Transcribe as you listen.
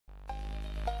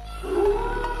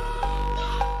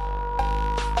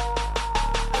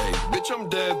Bitch, I'm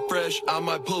dead fresh. I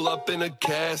might pull up in a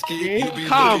casket. Hey, You be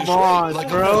come looking on, straight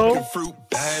like bro. a fucking fruit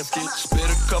basket. Spit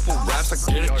a couple raps,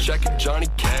 I get a check of Johnny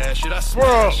Cash. Shit, I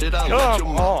smash it, I let your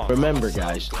mom. Remember,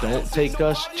 guys, don't take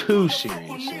us too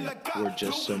seriously. We're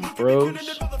just some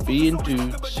bros being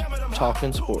dudes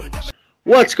talking sports.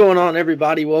 What's going on,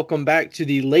 everybody? Welcome back to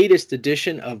the latest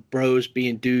edition of Bros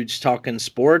Being Dudes Talking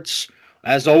Sports.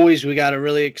 As always, we got a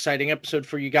really exciting episode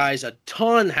for you guys. A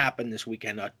ton happened this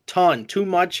weekend. A ton. Too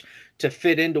much to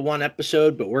fit into one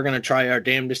episode, but we're going to try our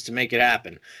damnedest to make it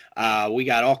happen. We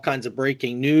got all kinds of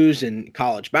breaking news in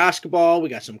college basketball. We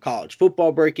got some college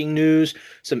football breaking news,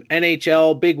 some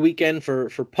NHL, big weekend for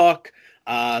Puck,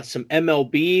 some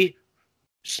MLB.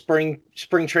 Spring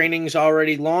training's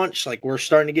already launched. Like, we're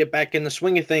starting to get back in the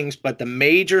swing of things, but the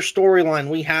major storyline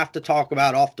we have to talk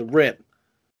about off the rip,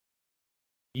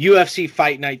 UFC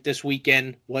Fight Night this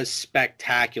weekend was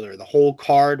spectacular. The whole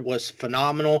card was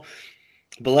phenomenal.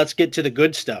 But let's get to the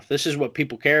good stuff. This is what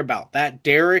people care about. That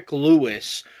Derek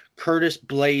Lewis Curtis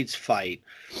Blaydes fight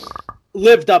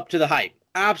lived up to the hype.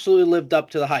 Absolutely lived up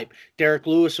to the hype. Derek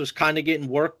Lewis was kind of getting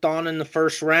worked on in the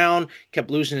first round, kept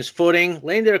losing his footing,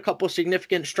 landed a couple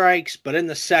significant strikes, but in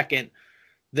the second,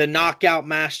 the knockout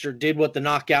master did what the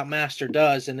knockout master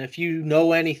does. And if you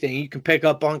know anything, you can pick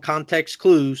up on context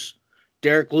clues.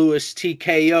 Derek Lewis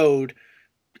TKO'd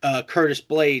Curtis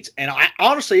Blaydes. And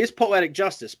honestly, it's poetic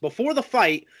justice. Before the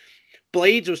fight,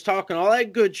 Blaydes was talking all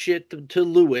that good shit to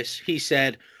Lewis. He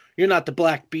said, "You're not the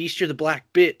black beast, you're the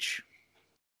black bitch."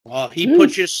 Well, he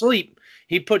put you to sleep.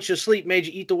 He put you to sleep, made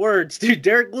you eat the words. Dude,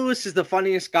 Derek Lewis is the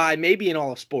funniest guy maybe in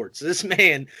all of sports. This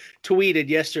man tweeted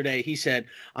yesterday. He said,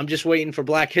 "I'm just waiting for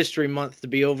Black History Month to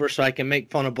be over so I can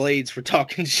make fun of Blaydes for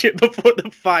talking shit before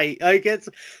the fight."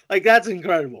 That's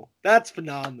incredible. That's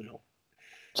phenomenal.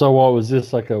 So what was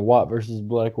this, like a white versus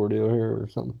black ordeal here or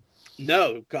something?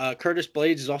 No, Curtis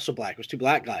Blaydes is also black. It was two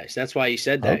black guys. That's why he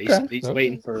said that. Okay.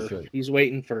 He's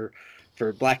waiting for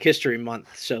Black History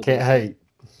Month. So can't hate.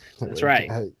 That's right.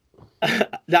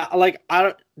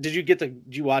 Did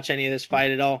you watch any of this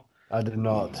fight at all? I did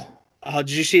not. Did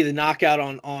you see the knockout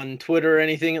on Twitter or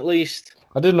anything at least?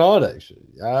 I did not, actually.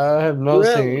 I have not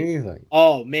seen anything.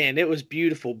 Oh, man, it was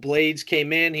beautiful. Blaydes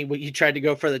came in. He tried to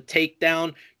go for the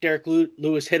takedown. Derek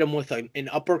Lewis hit him with an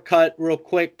uppercut real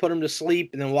quick, put him to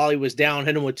sleep, and then while he was down,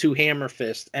 hit him with two hammer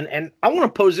fists. And I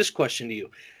want to pose this question to you.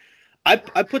 I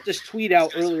put this tweet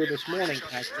out earlier this morning.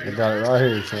 Actually. I got it right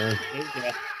here, son.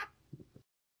 Yeah.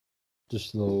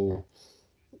 Just a little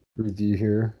review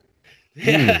here.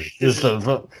 Yeah. It's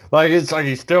like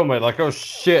he still made, like, oh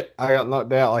shit, I got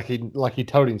knocked out. Like he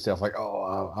told himself, like,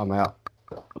 oh, I'm out.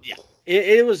 Yeah.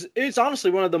 It's honestly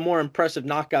one of the more impressive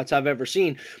knockouts I've ever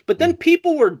seen. But then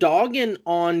people were dogging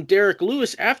on Derek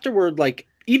Lewis afterward. Like,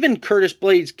 even Curtis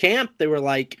Blaydes' camp, they were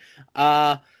like,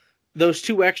 those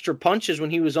two extra punches when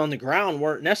he was on the ground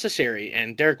weren't necessary.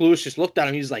 And Derek Lewis just looked at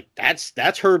him. He was like,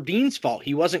 that's Herb Dean's fault.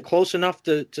 He wasn't close enough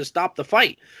to stop the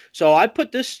fight. So I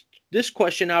put this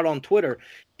question out on Twitter.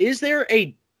 Is there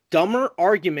a dumber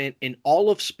argument in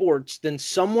all of sports than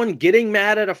someone getting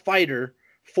mad at a fighter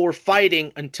for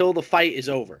fighting until the fight is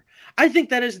over? I think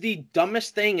that is the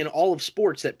dumbest thing in all of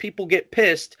sports, that people get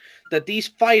pissed that these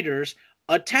fighters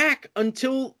attack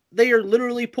until they are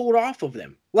literally pulled off of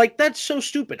them. Like, that's so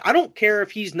stupid. I don't care if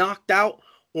he's knocked out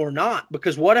or not,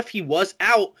 because what if he was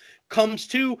out, comes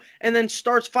to, and then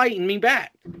starts fighting me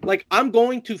back? Like, I'm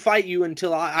going to fight you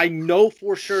until I know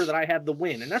for sure that I have the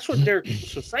win. And that's what Derek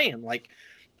was saying. Like,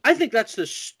 I think that's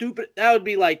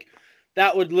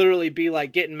that would literally be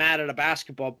like getting mad at a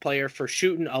basketball player for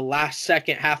shooting a last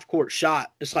second half court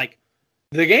shot. It's like,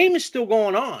 the game is still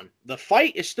going on. The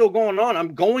fight is still going on.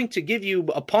 I'm going to give you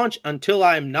a punch until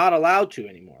I'm not allowed to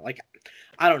anymore. Like,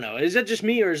 I don't know. Is that just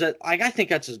me, or is that, like, I think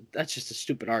that's just a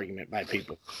stupid argument by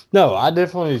people. No, I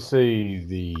definitely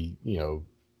see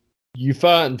you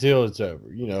fight until it's over.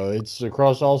 It's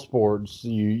across all sports.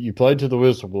 You play till the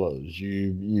whistle blows.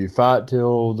 You fight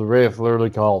till the ref literally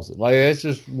calls it. Like, that's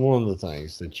just one of the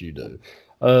things that you do.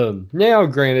 Now,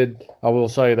 granted, I will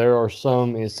say there are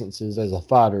some instances as a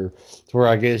fighter where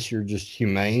I guess your just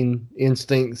humane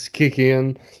instincts kick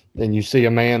in, and you see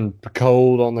a man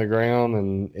cold on the ground,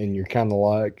 and you're kind of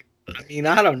like, I mean,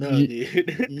 I don't know,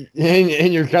 dude.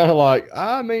 and you're kind of like,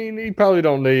 I mean, he probably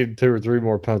don't need 2 or 3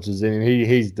 more punches in him.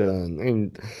 He's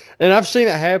done. And I've seen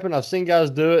it happen. I've seen guys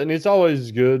do it, and it's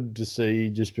always good to see,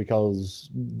 just because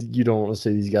you don't want to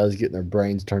see these guys getting their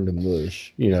brains turned to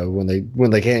mush, when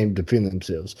they can't even defend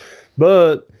themselves.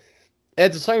 But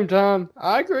at the same time,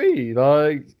 I agree.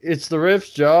 Like, it's the ref's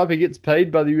job. He gets paid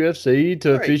by the UFC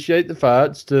to officiate the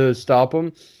fights, to stop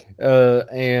them.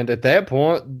 And at that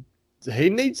point, he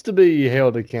needs to be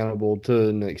held accountable to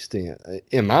an extent,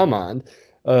 in my mind.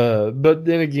 But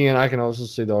then again, I can also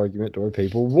see the argument where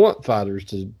people want fighters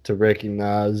to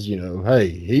recognize, hey,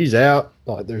 he's out.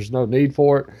 Like, there's no need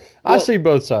for it. Well, I see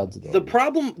both sides of the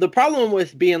problem. The problem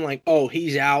with being like, oh,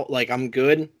 he's out, like I'm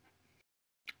good.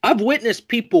 I've witnessed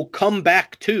people come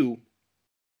back too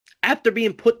after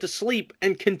being put to sleep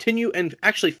and continue and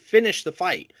actually finish the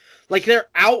fight. Like, they're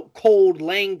out cold,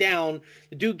 laying down.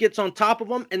 The dude gets on top of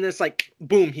them, and it's like,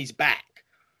 boom, he's back.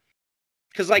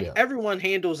 Because, everyone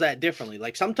handles that differently.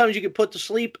 Like, sometimes you get put to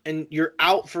sleep, and you're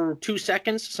out for 2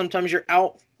 seconds. Sometimes you're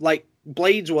out, like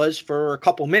Blades was, for a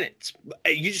couple minutes.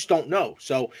 You just don't know.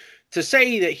 So, to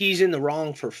say that he's in the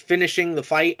wrong for finishing the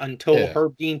fight until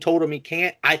Herb Dean told him he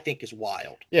can't, I think is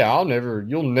wild. Yeah,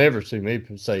 you'll never see me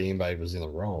say anybody was in the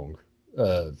wrong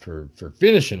for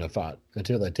finishing a fight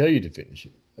until they tell you to finish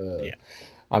it.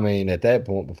 I mean, at that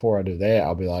point, before I do that,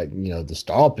 I'll be like, the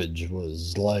stoppage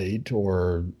was late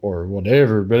or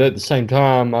whatever. But at the same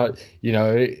time, I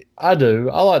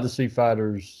like to see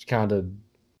fighters kind of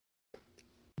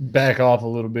back off a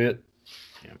little bit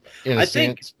in a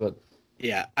sense, but.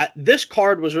 Yeah, this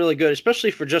card was really good, especially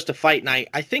for just a fight night.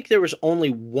 I think there was only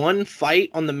one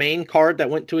fight on the main card that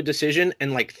went to a decision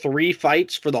and like 3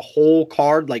 fights for the whole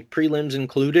card, like prelims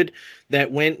included,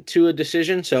 that went to a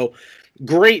decision. So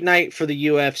great night for the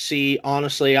UFC.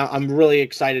 Honestly, I'm really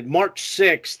excited. March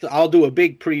 6th, I'll do a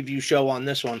big preview show on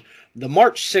this one. The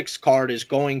March 6th card is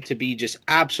going to be just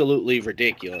absolutely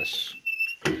ridiculous.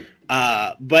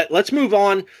 But let's move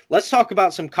on. Let's talk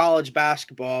about some college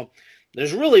basketball.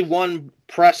 There's really one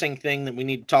pressing thing that we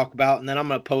need to talk about, and then I'm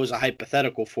going to pose a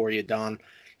hypothetical for you, Don.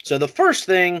 So the first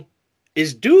thing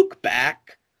is Duke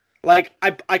back. Like,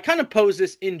 I kind of pose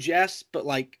this in jest, but,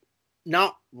 like,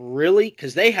 not really,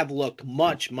 because they have looked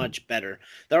much, much better.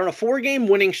 They're on a 4-game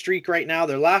winning streak right now.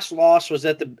 Their last loss was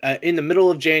at in the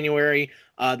middle of January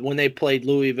when they played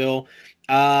Louisville.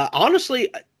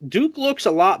 Honestly, Duke looks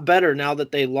a lot better now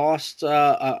that they lost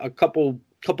a couple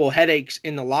headaches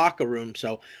in the locker room.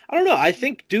 So I don't know. I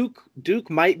think Duke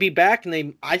might be back,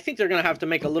 and I think they're going to have to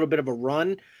make a little bit of a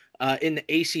run in the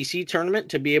ACC tournament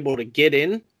to be able to get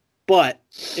in. But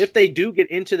if they do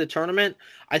get into the tournament,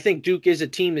 I think Duke is a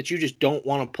team that you just don't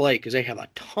want to play because they have a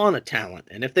ton of talent.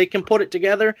 And if they can put it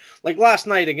together, like last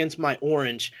night against my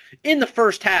Orange, in the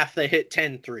first half they hit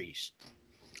 10 threes.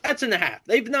 That's in the half.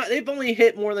 They've only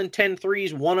hit more than 10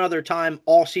 threes one other time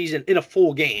all season in a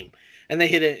full game. And they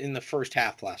hit it in the first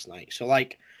half last night. So,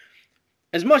 like,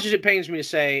 as much as it pains me to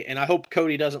say, and I hope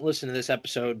Cody doesn't listen to this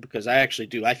episode because I actually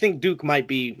do, I think Duke might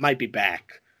be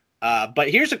back. But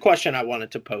here's a question I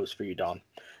wanted to pose for you, Don.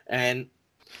 And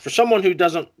for someone who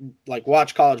doesn't, like,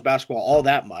 watch college basketball all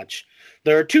that much,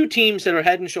 there are 2 teams that are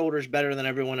head and shoulders better than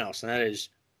everyone else, and that is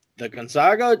the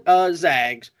Gonzaga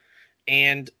Zags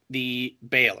and the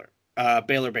Baylor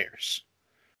Bears.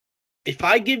 If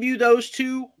I give you those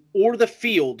 2 or the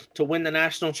field to win the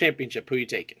national championship, who are you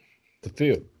taking? The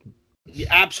field. Yeah,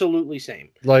 absolutely same.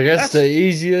 Like, that's the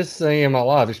easiest thing in my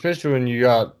life, especially when you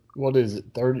got,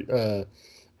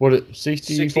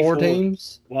 64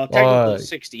 teams? Well, technically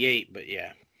 68, but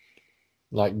yeah.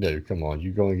 Like, dude, come on.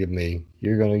 You're going to give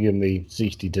me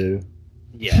 62?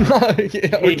 Yeah.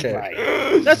 Yeah, okay.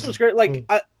 Right. That's what's great. Like,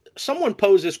 someone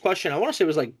posed this question. I want to say it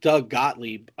was like Doug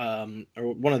Gottlieb, or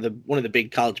one of the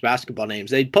big college basketball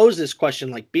names. They posed this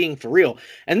question, like, being for real.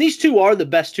 And these 2 are the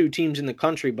best 2 teams in the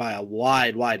country by a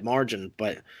wide margin.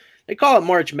 But they call it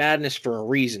March Madness for a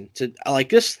reason. To like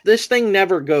this thing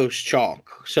never goes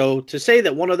chalk. So to say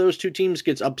that one of those 2 teams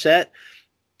gets upset,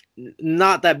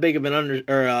 not that big of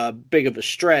big of a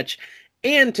stretch.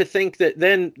 And to think that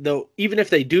then, though, even if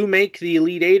they do make the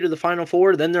Elite 8 or the Final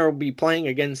 4, then they'll be playing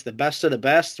against the best of the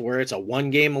best, where it's a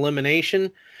 1-game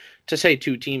elimination. To say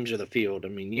 2 teams are the field, I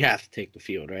mean, you have to take the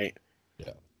field, right?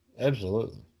 Yeah,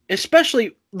 absolutely.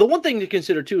 Especially, the one thing to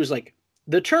consider, too, is, like,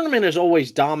 the tournament is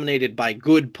always dominated by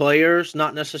good players,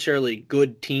 not necessarily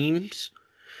good teams.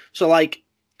 So, like,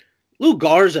 Lou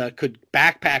Garza could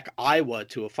backpack Iowa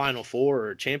to a Final Four or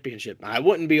a championship. I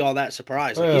wouldn't be all that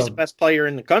surprised. Like, he's the best player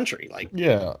in the country. Like,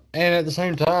 yeah, and at the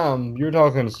same time, you're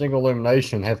talking a single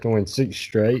elimination, have to win 6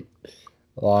 straight.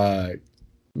 Like,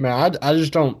 man, I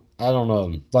just don't. I don't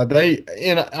know. Like,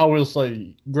 and I will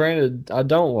say, granted, I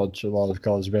don't watch a lot of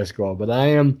college basketball, but I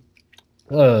am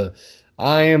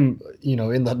I am,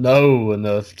 in the know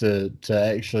enough to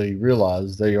actually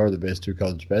realize they are the best two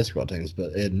college basketball teams,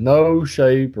 but in no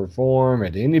shape or form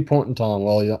at any point in time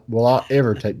will I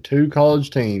ever take two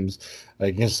college teams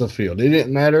against the field. It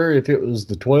didn't matter if it was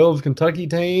the 12 Kentucky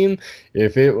team,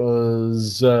 if it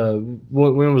was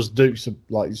when was Duke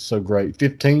so great,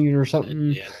 15 or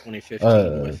something? Yeah,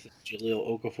 2015 with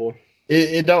Jahlil Okafor.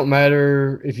 It don't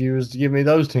matter if you was to give me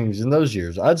those teams in those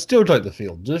years. I'd still take the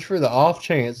field just for the off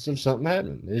chance of something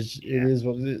happening. It is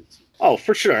what it is. Oh,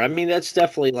 for sure. I mean, that's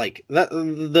definitely like that.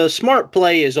 The smart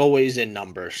play is always in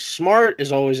numbers. Smart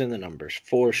is always in the numbers,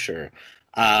 for sure.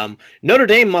 Notre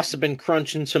Dame must have been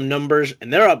crunching some numbers,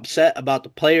 and they're upset about the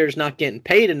players not getting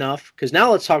paid enough. Because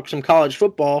now let's talk some college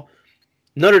football.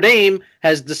 Notre Dame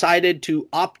has decided to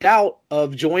opt out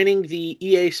of joining the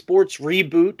EA Sports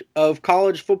reboot of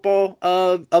college football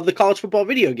of the college football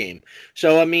video game.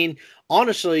 So I mean,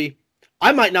 honestly,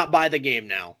 I might not buy the game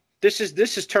now. This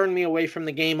has turned me away from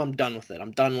the game. I'm done with it.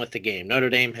 I'm done with the game. Notre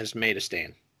Dame has made a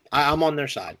stand. I'm on their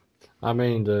side. I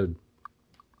mean,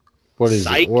 what is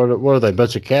it? What are they? A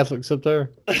bunch of Catholics up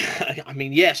there? I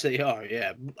mean, yes, they are.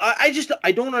 Yeah,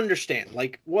 I don't understand.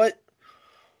 Like what.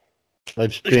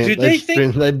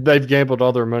 They've gambled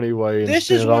all their money away and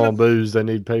spent it all on booze. They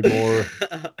need to pay more.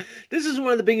 This is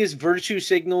one of the biggest virtue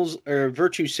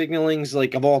signalings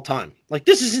like of all time. Like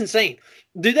this is insane.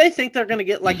 Do they think they're going to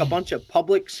get like a bunch of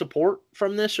public support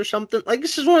from this or something? Like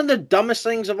this is one of the dumbest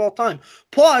things of all time.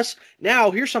 Plus,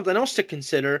 now here's something else to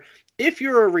consider. If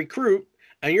you're a recruit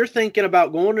and you're thinking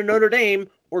about going to Notre Dame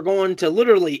or going to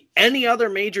literally any other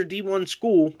major D1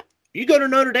 school, you go to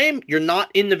Notre Dame, you're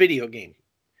not in the video game.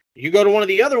 You go to one of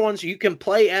the other ones, you can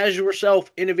play as yourself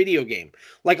in a video game.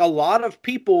 Like a lot of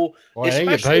people,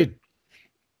 get paid.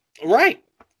 Right.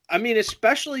 I mean,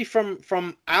 especially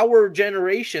from our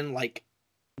generation, like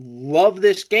love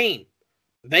this game.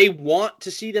 They want to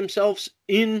see themselves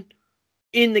in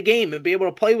the game and be able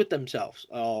to play with themselves.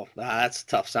 Oh, that's a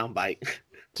tough soundbite.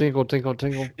 Tinkle, tinkle,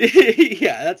 tinkle.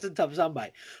 Yeah, that's a tough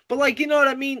soundbite. But like, you know what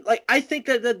I mean? Like, I think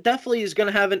that definitely is going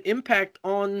to have an impact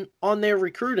on their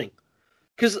recruiting.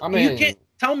 Because you can't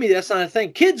tell me that's not a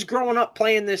thing. Kids growing up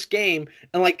playing this game,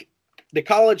 and like the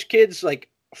college kids, like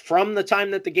from the time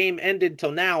that the game ended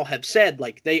till now, have said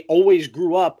like they always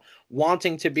grew up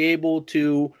wanting to be able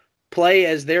to play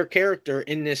as their character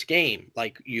in this game.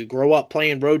 Like you grow up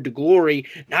playing Road to Glory.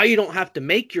 Now you don't have to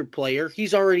make your player.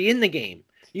 He's already in the game.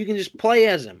 You can just play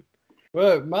as him.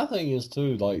 Well, my thing is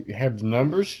too, like, have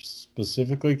numbers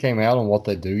specifically came out on what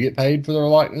they do get paid for their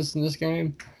likeness in this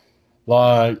game?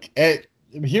 Like,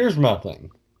 here's my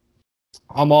thing.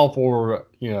 I'm all for,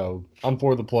 I'm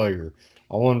for the player.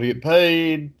 I want them to get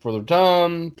paid for their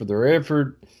time, for their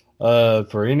effort,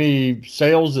 for any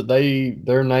sales that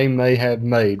their name may have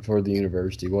made for the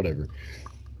university, whatever.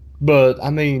 But I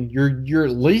mean, you're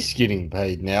at least getting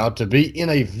paid now to be in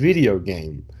a video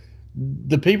game.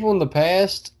 The people in the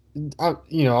past, I'm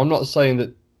not saying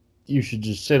that you should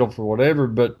just settle for whatever,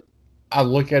 but I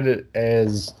look at it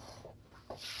as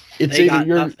it's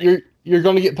either you're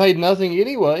going to get paid nothing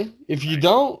anyway if you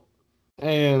don't.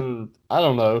 And I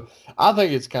don't know. I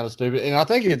think it's kind of stupid. And I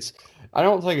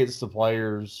don't think it's the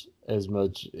players as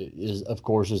much as, of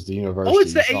course, as the university. Oh,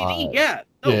 it's the AD. Yeah.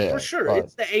 No, for sure. Right.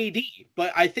 It's the AD.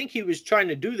 But I think he was trying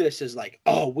to do this as like,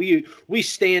 oh, we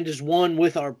stand as one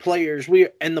with our players.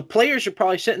 And the players are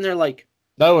probably sitting there like,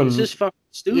 is this fucking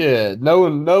stupid? Yeah,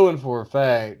 knowing for a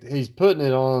fact he's putting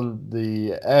it on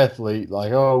the athlete,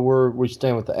 like, oh, we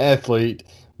stand with the athlete,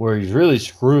 where he's really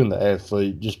screwing the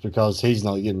athlete just because he's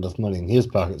not getting enough money in his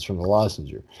pockets from the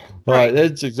licensure. Right,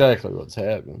 that's exactly what's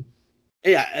happening.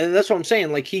 Yeah, and that's what I'm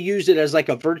saying. Like, he used it as like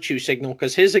a virtue signal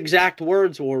because his exact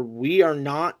words were, we are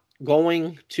not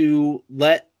going to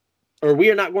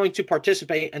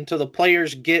participate until the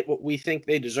players get what we think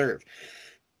they deserve.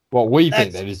 What we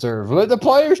think they deserve. Let the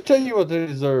players tell you what they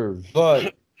deserve.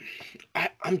 But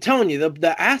I'm telling you,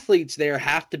 the athletes there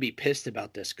have to be pissed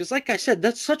about this. Because like I said,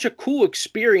 that's such a cool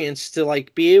experience to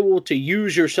like be able to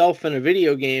use yourself in a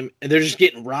video game, and they're just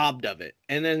getting robbed of it.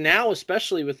 And then now,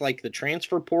 especially with like the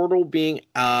transfer portal being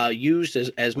used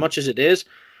as much as it is,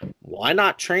 why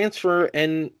not transfer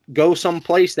and go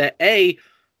someplace that A,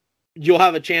 you'll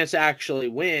have a chance to actually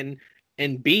win,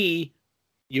 and B,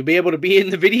 you'll be able to be in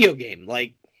the video game.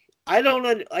 Like, I don't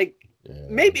know, like,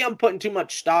 maybe I'm putting too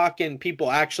much stock in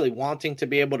people actually wanting to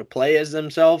be able to play as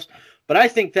themselves, but I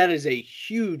think that is a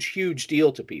huge, huge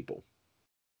deal to people.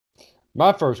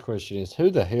 My first question is,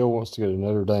 who the hell wants to go to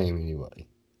Notre Dame anyway?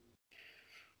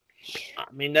 I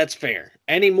mean, that's fair.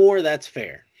 Anymore, that's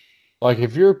fair. Like,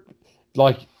 if you're,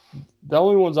 like, the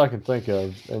only ones I can think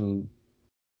of, and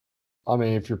I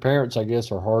mean, if your parents, I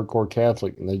guess, are hardcore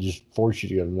Catholic and they just force you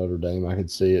to go to Notre Dame, I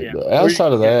could see it. Yeah. But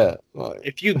outside of that, like,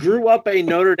 if you grew up a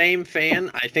Notre Dame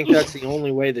fan, I think that's the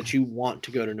only way that you want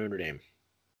to go to Notre Dame.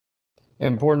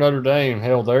 and poor Notre Dame,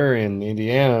 hell, they're in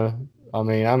Indiana. I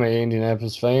mean, I'm an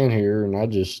Indianapolis fan here, and I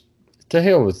just, to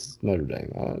hell with Notre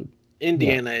Dame.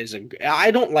 Indiana is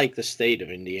I don't like the state of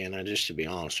Indiana, just to be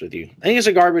honest with you. I think it's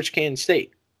a garbage can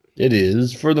state. It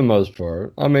is, for the most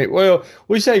part. I mean, well,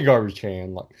 we say garbage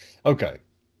can. Like, okay,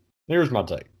 here's my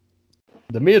take.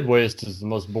 The Midwest is the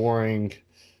most boring,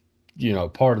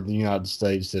 part of the United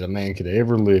States that a man could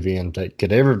ever live in,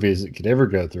 could ever visit, could ever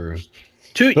go through.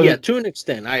 To an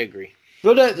extent, I agree.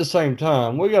 But at the same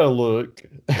time, we got to look,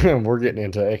 and we're getting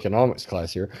into economics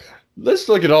class here. Let's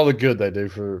look at all the good they do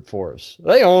for us.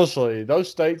 They honestly, those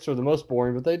states are the most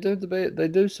boring, but they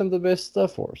do some of the best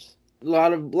stuff for us. A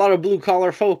lot of blue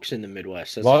collar folks in the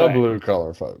Midwest. A lot of blue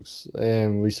collar folks,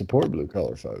 and we support blue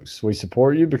collar folks. We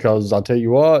support you because I'll tell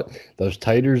you what, those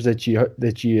taters that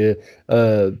you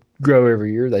grow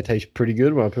every year, they taste pretty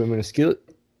good when I put them in a skillet.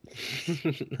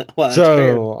 Well, that's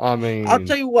fair. I mean, I'll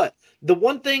tell you what. The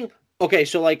one thing. Okay,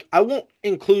 so like I won't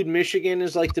include Michigan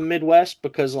as like the Midwest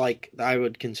because like I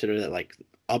would consider that like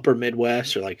upper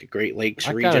Midwest or like a Great Lakes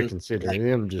region. I kind of consider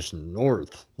them just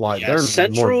north. Like they're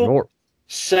central, more north.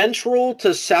 Central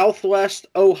to Southwest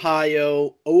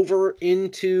Ohio, over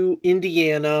into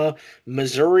Indiana.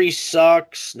 Missouri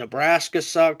sucks. Nebraska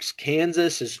sucks.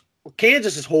 Kansas is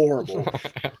horrible.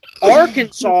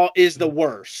 Arkansas is the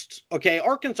worst. Okay,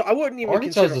 Arkansas. I wouldn't even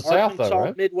consider the Arkansas South, though,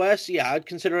 right? Midwest. Yeah, I'd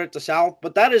consider it the South,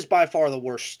 but that is by far the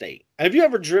worst state. Have you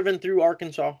ever driven through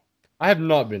Arkansas? I have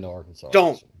not been to Arkansas.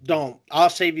 Don't. I'll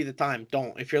save you the time.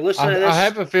 Don't. If you're listening to this, I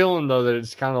have a feeling though that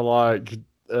it's kind of like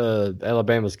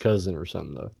Alabama's cousin or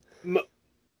something though.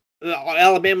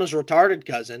 Alabama's retarded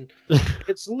cousin.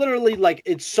 It's literally like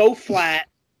it's so flat.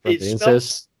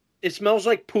 It smells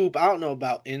like poop. I don't know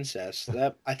about incest.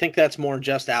 I think that's more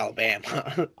just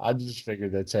Alabama. I just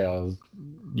figured that's how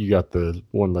you got the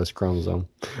one less chromosome.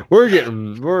 We're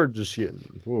just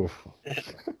getting. Oof.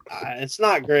 It's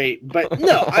not great, but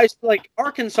no, I like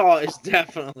Arkansas is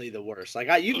definitely the worst.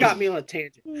 Like you got me on a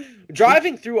tangent.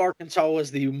 Driving through Arkansas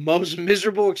was the most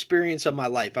miserable experience of my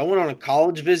life. I went on a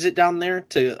college visit down there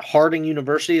to Harding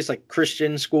University. It's like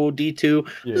Christian school D2. Yeah.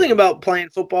 I was thinking about playing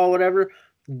football, whatever.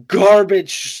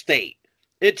 Garbage state.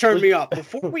 It turned me off.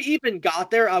 Before we even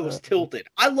got there, I was tilted.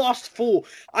 I lost full.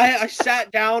 I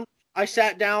sat down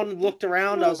and looked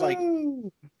around. I was like,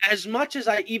 as much as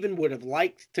I even would have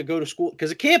liked to go to school, because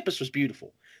the campus was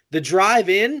beautiful, the drive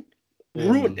in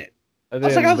ruined it. And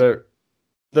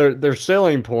their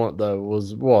selling point though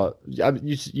was what?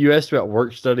 You asked about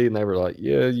work study, and they were like,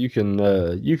 "Yeah, you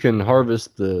can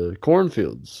harvest the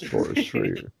cornfields for us for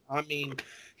you." I mean.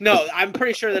 No, I'm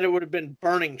pretty sure that it would have been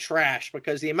burning trash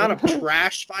because the amount of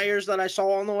trash fires that I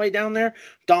saw on the way down there,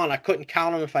 Don, I couldn't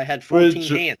count them if I had 14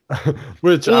 hands.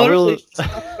 Which I will.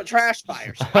 Trash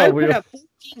fires. I would have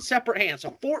 14 separate hands.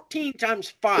 So 14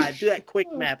 times 5. Do that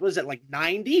quick math. Was it like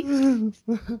 90?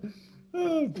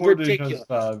 Ridiculous.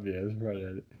 5, yeah, that's right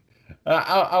at it.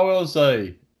 I will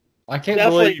say, I can't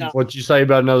believe what you say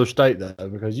about another state though,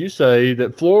 because you say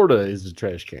that Florida is a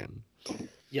trash can.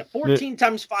 Yeah, 14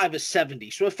 times 5 is 70.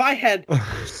 So if I had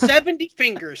 70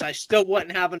 fingers, I still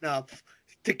wouldn't have enough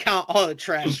to count all the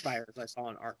trash fires I saw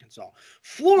in Arkansas.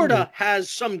 Florida has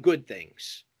some good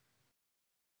things.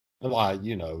 Like,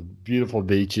 beautiful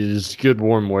beaches, good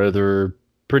warm weather,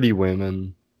 pretty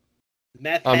women.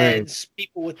 Meth heads,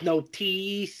 people with no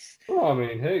teeth. Well,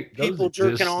 hey, people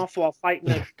jerking off while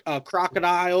fighting a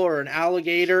crocodile or an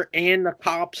alligator and the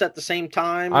cops at the same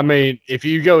time. If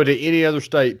you go to any other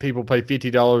state, people pay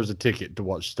 $50 a ticket to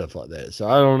watch stuff like that. So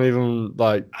I don't even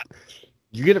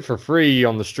you get it for free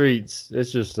on the streets.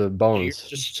 It's just a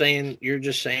bonus. You're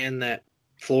just saying that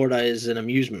Florida is an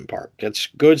amusement park. That's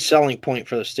a good selling point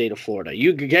for the state of Florida.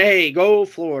 Go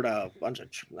Florida.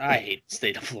 I hate the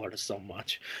state of Florida so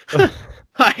much.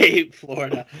 I hate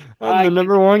Florida. I'm the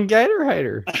number one Gator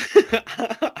hater.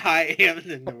 I am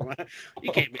the number one.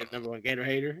 You can't be the number one Gator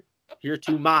hater. You're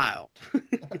too mild.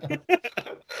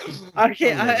 I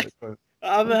can't.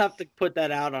 I'm going to have to put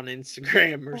that out on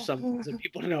Instagram or something so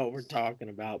people know what we're talking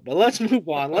about. But let's move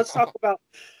on. Let's talk about...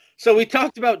 So we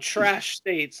talked about trash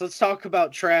states. Let's talk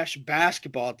about trash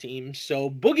basketball teams. So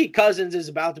Boogie Cousins is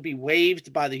about to be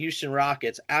waived by the Houston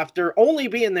Rockets after only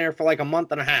being there for like a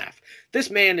month and a half. This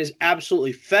man is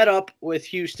absolutely fed up with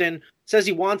Houston, says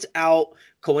he wants out.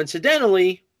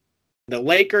 Coincidentally, the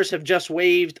Lakers have just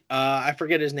waived, I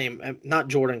forget his name, not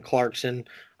Jordan Clarkson.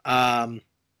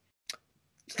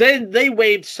 They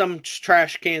waived some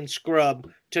trash can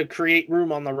scrub to create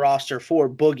room on the roster for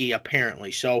Boogie,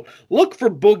 apparently. So look for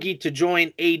Boogie to join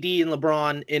AD and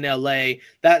LeBron in LA.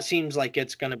 That seems like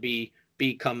it's going to be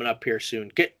coming up here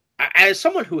soon. As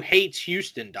someone who hates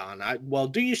Houston, Don,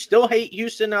 do you still hate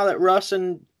Houston now that Russ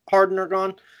and Harden are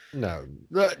gone? No,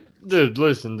 dude,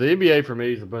 listen, the NBA for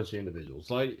me is a bunch of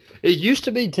individuals. Like, it used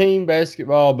to be team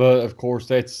basketball, but of course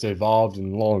that's evolved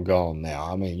and long gone now.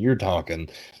 I mean, you're talking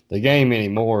the game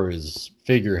anymore is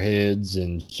figureheads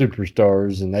and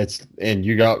superstars, and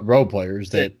you got role players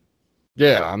that,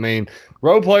 yeah, I mean,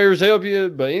 role players help you,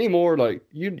 but anymore, like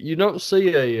you don't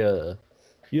see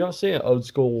an old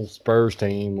school Spurs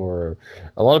team, or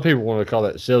a lot of people want to call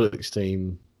that Celtics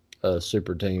team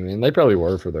super team, and they probably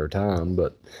were for their time,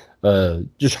 but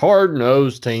just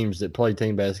hard-nosed teams that play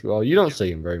team basketball, you don't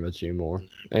see them very much anymore.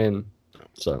 And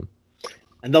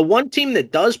the one team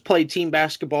that does play team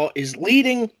basketball is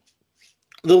leading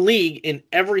the league in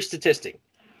every statistic.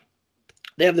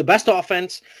 They have the best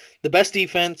offense, the best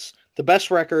defense, the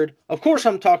best record. Of course,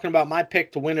 I'm talking about my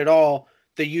pick to win it all,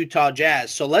 the Utah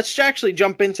Jazz. So let's actually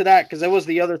jump into that, because that was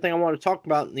the other thing I want to talk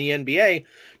about in the NBA.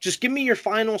 Just give me your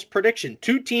finals prediction.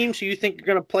 2 teams who you think are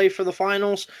going to play for the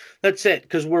finals. That's it,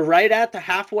 because we're right at the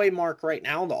halfway mark right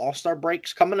now. The All-Star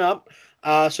break's coming up.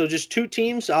 So just 2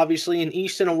 teams, obviously an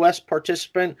East and a West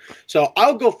participant. So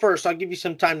I'll go first. I'll give you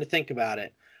some time to think about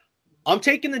it. I'm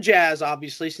taking the Jazz,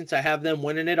 obviously, since I have them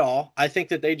winning it all. I think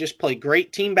that they just play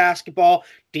great team basketball.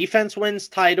 Defense wins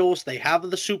titles. They have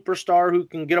the superstar who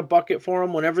can get a bucket for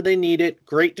them whenever they need it.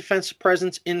 Great defensive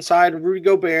presence inside Rudy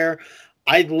Gobert.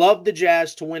 I'd love the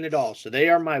Jazz to win it all. So they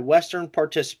are my Western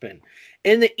participant.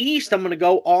 In the East, I'm going to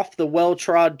go off the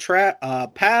well-trod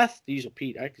path. Diesel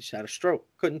Pete, I just had a stroke.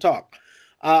 Couldn't talk.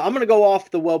 I'm going to go off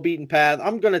the well-beaten path.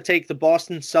 I'm going to take the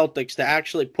Boston Celtics to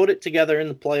actually put it together in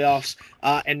the playoffs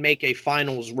and make a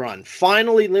finals run.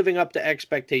 Finally living up to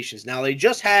expectations. Now, they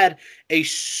just had a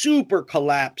super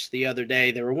collapse the other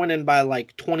day. They were winning by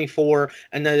like 24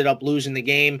 and ended up losing the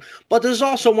game. But there's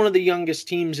also one of the youngest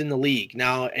teams in the league.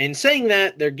 Now, in saying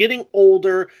that, they're getting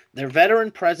older. Their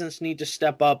veteran presence need to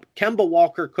step up. Kemba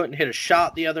Walker couldn't hit a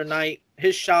shot the other night.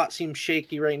 His shot seems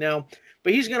shaky right now.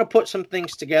 But he's going to put some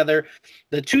things together.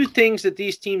 The 2 things that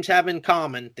these teams have in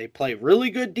common, they play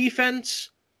really good defense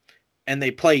and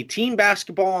they play team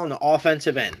basketball on the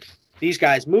offensive end. These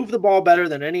guys move the ball better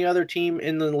than any other team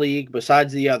in the league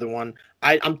besides the other one.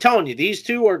 I'm telling you, these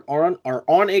 2 are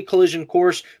on a collision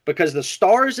course, because the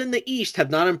stars in the East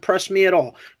have not impressed me at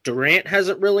all. Durant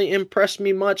hasn't really impressed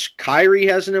me much. Kyrie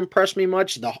hasn't impressed me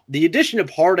much. The addition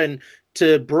of Harden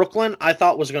to Brooklyn, I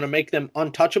thought was going to make them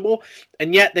untouchable,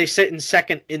 and yet they sit in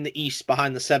second in the East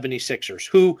behind the 76ers,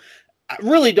 who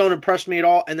really don't impress me at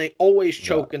all, and they always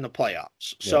choke in the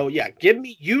playoffs. Yeah. So, give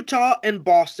me Utah and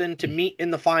Boston to meet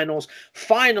in the finals.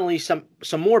 Finally, some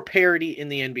more parity in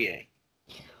the NBA.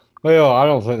 Well, I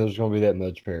don't think there's going to be that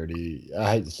much parity.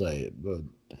 I hate to say it, but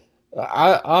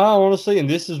I want to see, and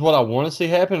this is what I want to see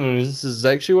happen, and this is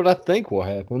actually what I think will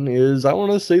happen, is I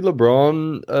want to see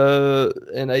LeBron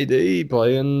and AD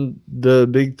playing the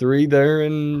big 3 there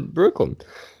in Brooklyn.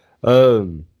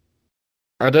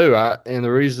 I do. And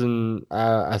the reason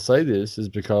I say this is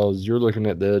because you're looking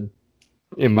at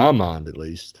in my mind at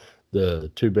least,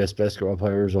 the 2 best basketball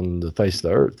players on the face of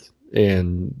the earth,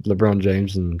 and LeBron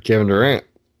James and Kevin Durant.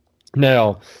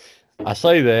 Now, I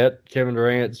say that Kevin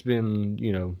Durant's been,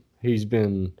 he's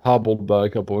been hobbled by a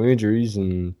couple of injuries,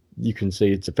 and you can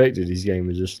see it's affected his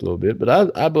game just a little bit.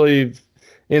 But I believe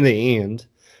in the end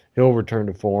he'll return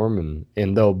to form,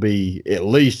 and they'll be at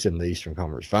least in the Eastern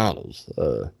Conference Finals.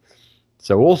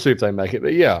 So we'll see if they make it.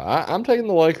 But, I'm taking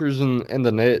the Lakers and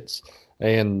the Nets,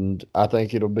 and I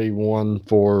think it'll be one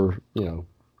for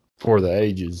the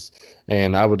ages.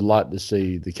 And I would like to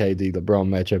see the KD-LeBron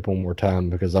matchup one more time,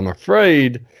 because I'm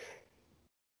afraid –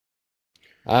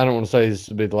 I don't want to say this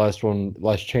will be the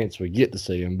last chance we get to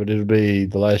see them, but it'll be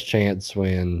the last chance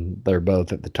when they're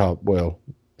both at the top. Well,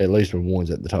 at least when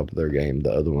one's at the top of their game,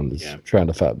 the other one is trying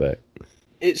to fight back.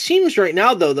 It seems right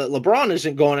now, though, that LeBron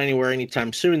isn't going anywhere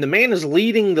anytime soon. The man is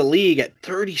leading the league at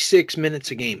 36 minutes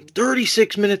a game.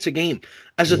 36 minutes a game.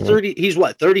 He's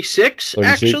what, 36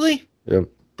 actually? Yep.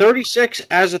 36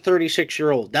 as a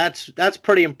 36-year-old. That's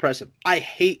pretty impressive. I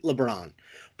hate LeBron,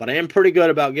 but I am pretty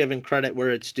good about giving credit where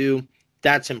it's due.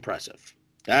 That's impressive.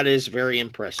 That is very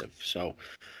impressive. So,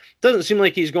 doesn't seem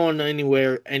like he's going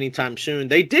anywhere anytime soon.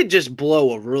 They did just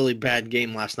blow a really bad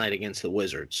game last night against the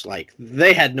Wizards. Like,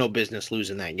 they had no business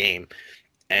losing that game.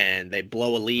 And they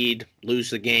blow a lead, lose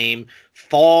the game,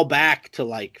 fall back to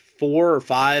like 4 or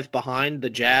 5 behind the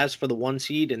Jazz for the 1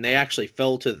 seed, and they actually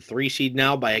fell to the 3 seed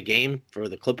now by a game for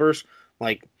the Clippers.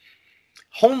 Like,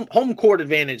 home court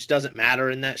advantage doesn't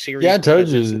matter in that series. Yeah, I told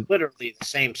you. It's literally the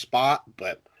same spot,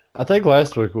 but I think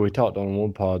last week we talked on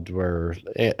one pod where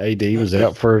AD was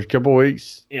out for a couple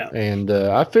weeks. Yeah. And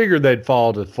I figured they'd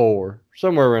fall to 4,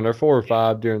 somewhere around there, 4 or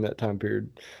 5 during that time period.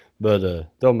 But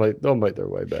they'll make their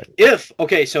way back.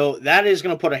 So that is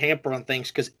going to put a hamper on things,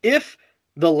 because if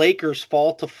the Lakers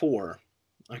fall to 4,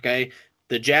 okay,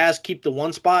 the Jazz keep the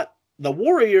 1 spot, the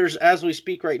Warriors, as we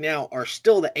speak right now, are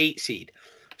still the 8 seed.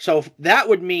 So that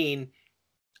would mean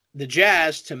the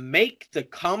Jazz, to make the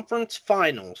conference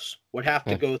finals, would have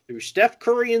to go through Steph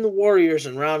Curry and the Warriors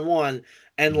in round 1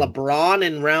 and LeBron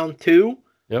in round 2.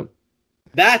 Yep.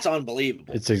 That's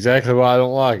unbelievable. It's exactly why I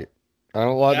don't like it. I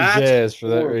don't like the Jazz for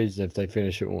horrible. that reason if they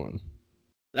finish at 1.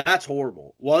 That's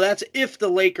horrible. Well, that's if the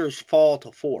Lakers fall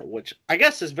to 4, which I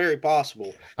guess is very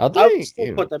possible. I would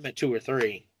still put them at 2 or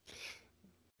 3.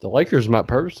 The Lakers might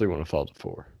purposely want to fall to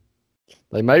 4.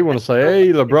 They may want to say,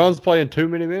 hey, LeBron's playing too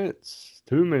many minutes.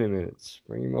 Too many minutes.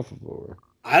 Bring him off the floor.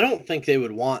 I don't think they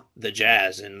would want the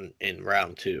Jazz in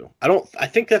round 2. I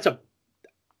think that's a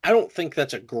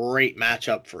great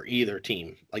matchup for either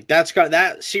team. Like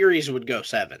that series would go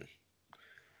 7.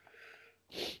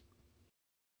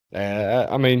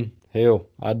 I mean, hell,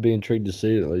 I'd be intrigued to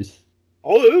see it at least.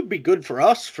 Oh, it would be good for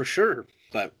us for sure,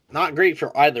 but not great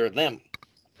for either of them.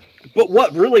 But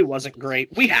what really wasn't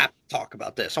great, we have to talk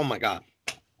about this. Oh my God.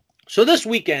 So this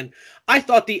weekend, I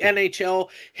thought the NHL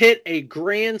hit a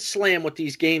grand slam with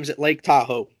these games at Lake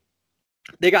Tahoe.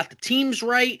 They got the teams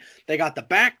right. They got the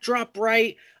backdrop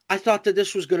right. I thought that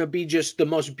this was going to be just the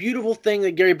most beautiful thing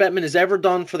that Gary Bettman has ever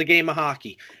done for the game of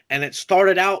hockey. And it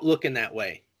started out looking that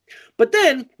way. But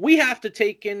then we have to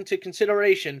take into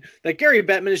consideration that Gary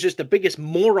Bettman is just the biggest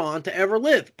moron to ever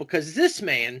live, because this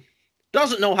man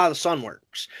doesn't know how the sun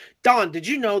works. Don, did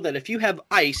you know that if you have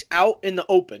ice out in the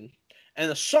open and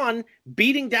the sun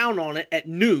beating down on it at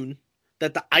noon,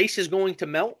 that the ice is going to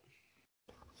melt?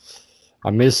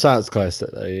 I missed science class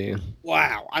that day, Ian.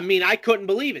 Wow. I mean, I couldn't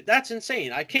believe it. That's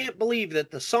insane. I can't believe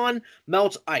that the sun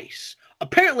melts ice.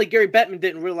 Apparently, Gary Bettman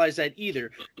didn't realize that either.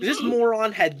 This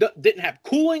moron didn't have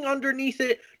cooling underneath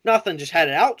it. Nothing. Just had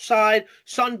it outside,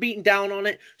 sun beating down on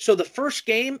it. So the first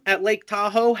game at Lake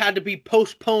Tahoe had to be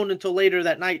postponed until later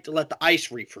that night to let the ice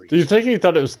refreeze. Do you think he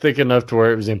thought it was thick enough to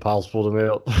where it was impossible to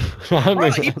melt?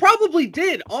 He probably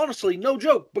did, honestly. No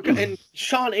joke. And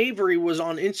Sean Avery was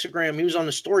on Instagram. He was on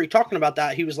the story talking about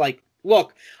that. He was like,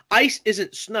 look, ice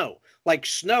isn't snow. Like,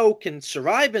 snow can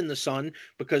survive in the sun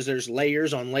because there's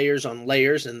layers on layers on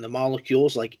layers and the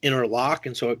molecules like interlock,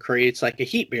 and so it creates like a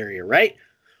heat barrier, right?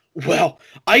 Well,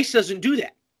 ice doesn't do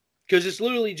that because it's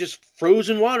literally just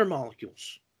frozen water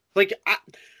molecules. Like,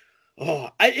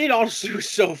 it honestly was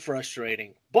so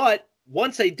frustrating. But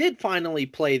once they did finally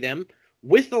play them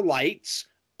with the lights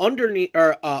underneath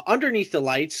the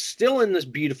lights, still in this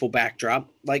beautiful backdrop,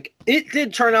 like, it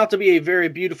did turn out to be a very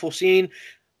beautiful scene.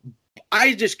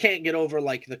 I just can't get over,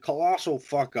 like, the colossal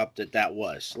fuck up that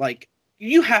was. Like,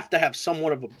 you have to have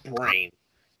somewhat of a brain,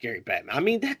 Gary Bettman. I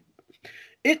mean,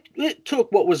 it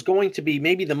took what was going to be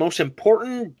maybe the most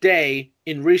important day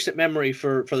in recent memory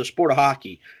for the sport of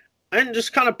hockey and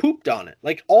just kind of pooped on it.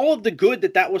 Like, all of the good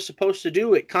that was supposed to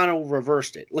do, it kind of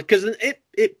reversed it. Like, because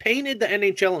it painted the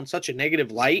NHL in such a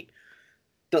negative light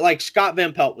that, like, Scott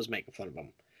Van Pelt was making fun of him.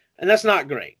 And that's not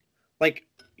great. Like,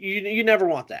 you never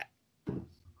want that.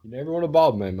 You never want a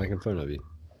bald man making fun of you.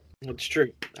 It's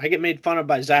true. I get made fun of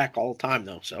by Zach all the time,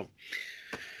 though. So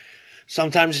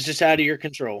sometimes it's just out of your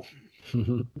control.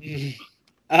 One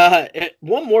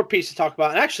more piece to talk about.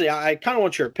 And actually, I kind of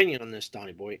want your opinion on this,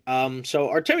 Donnie Boy. So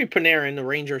Artemi Panarin, the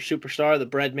Ranger superstar, the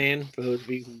bread man, for those of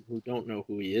you who don't know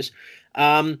who he is,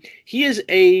 he is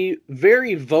a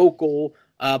very vocal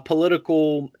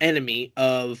political enemy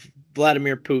of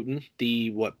Vladimir Putin,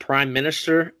 the prime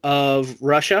minister of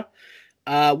Russia.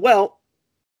 Well,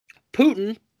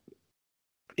 Putin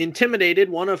intimidated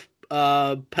one of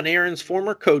Panarin's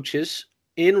former coaches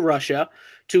in Russia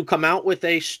to come out with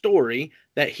a story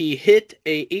that he hit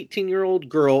a 18-year-old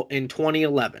girl in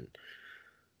 2011.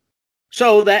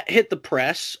 So that hit the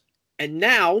press, and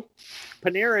now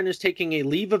Panarin is taking a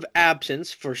leave of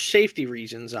absence for safety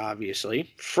reasons,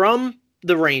 obviously, from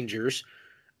the Rangers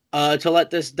to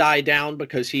let this die down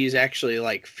because he's actually,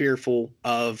 like, fearful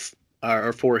of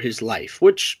or for his life,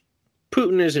 which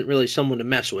Putin isn't really someone to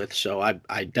mess with, so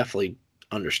I definitely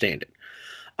understand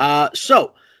it.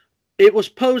 So it was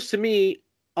posed to me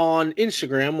on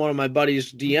Instagram. One of my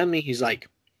buddies DM'd me. He's like,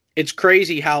 it's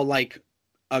crazy how, like,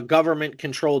 a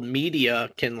government-controlled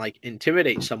media can, like,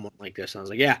 intimidate someone like this. And I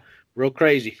was like, yeah, real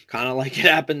crazy. Kind of like it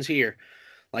happens here.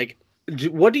 Like,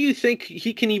 what do you think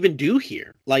he can even do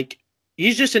here? Like,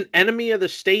 He's just an enemy of the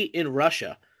state in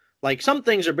Russia. Like, some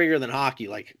things are bigger than hockey.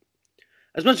 Like,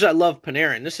 as much as I love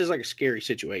Panarin, this is like a scary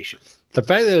situation. The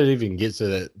fact that it even gets to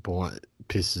that point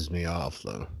pisses me off,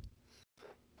 though.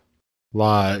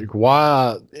 Like,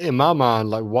 why, in my mind,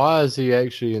 like, why is he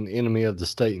actually an enemy of the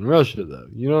state in Russia, though?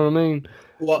 You know what I mean?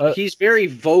 Well, he's very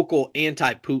vocal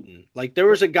anti-Putin. Like, there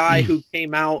was a guy who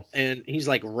came out and he's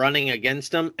like running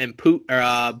against him, and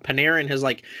Panarin has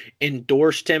like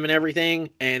endorsed him and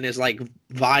everything, and is like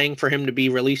vying for him to be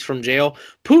released from jail.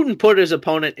 Putin put his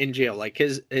opponent in jail. Like,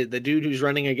 the dude who's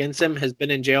running against him has been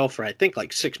in jail for, I think,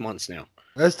 like 6 months now.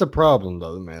 That's the problem,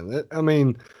 though, man. I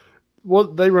mean,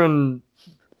 what they run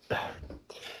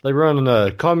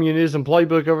a communism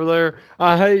playbook over there.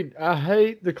 I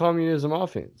hate the communism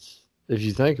offense. If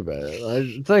you think about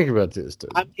it, think about this,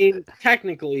 dude. I mean,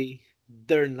 technically,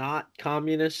 they're not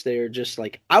communists. They're just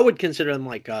like, I would consider them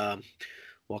like,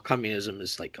 well, communism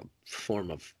is like a form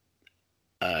of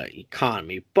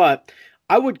economy, but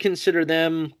I would consider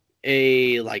them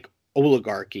a like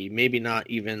oligarchy. Maybe not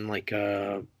even like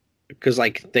because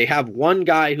like they have one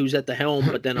guy who's at the helm,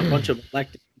 but then a bunch of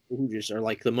elected people who just are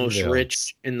like the most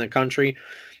rich in the country.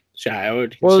 So I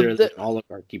would consider them an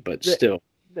oligarchy, but still.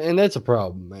 And that's a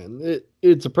problem, man.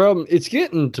 It's a problem. It's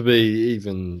getting to be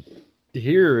even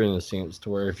here in a sense to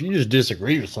where if you just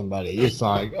disagree with somebody, it's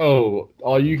like, oh,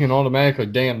 you can automatically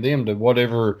damn them to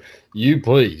whatever you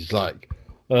please. Like,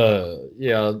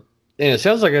 yeah. And it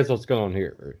sounds like that's what's going on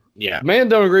here. Yeah. Man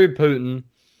don't agree with Putin.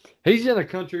 He's in a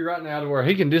country right now to where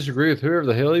he can disagree with whoever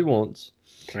the hell he wants.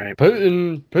 Right.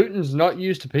 Putin's not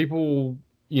used to people,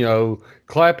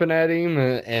 clapping at him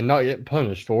and not getting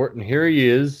punished for it. And here he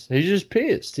is. He's just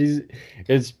pissed.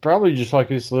 It's probably just like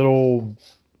this little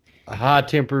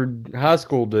high-tempered high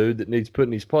school dude that needs put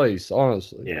in his place,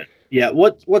 honestly. Yeah. Yeah.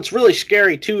 What's really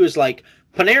scary, too, is like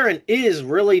Panarin is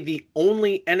really the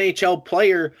only NHL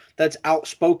player that's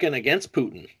outspoken against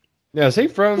Putin. Yeah, is he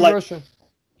from Russia?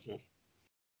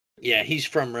 Yeah, he's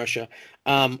from Russia.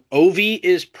 Ovi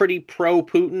is pretty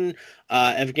pro-Putin.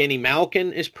 Evgeny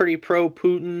Malkin is pretty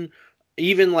pro-Putin.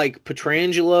 Even like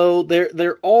Pietrangelo,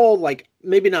 they're all like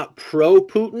maybe not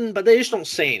pro-Putin, but they just don't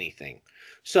say anything.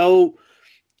 So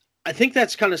I think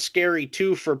that's kind of scary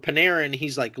too for Panarin.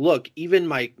 He's like, look, even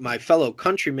my fellow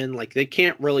countrymen, like they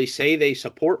can't really say they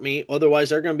support me, otherwise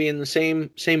they're going to be in the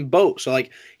same boat. So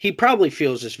like he probably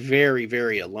feels just very,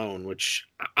 very alone. Which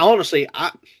honestly,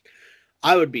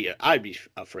 I'd be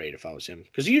afraid if I was him,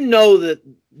 because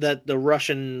that the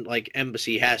Russian like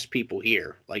embassy has people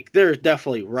here. Like there's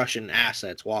definitely Russian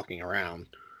assets walking around.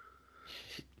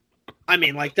 I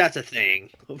mean, like that's a thing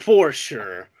for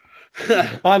sure.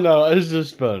 I know, it's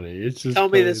just funny. It's just tell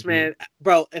me this, man,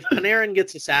 bro. If Panarin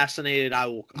gets assassinated, I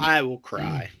will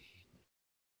cry.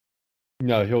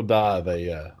 No, he'll die of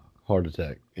a heart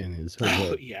attack in his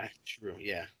head. Oh, yeah, true.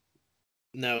 Yeah,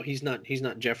 no, he's not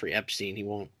Jeffrey Epstein. He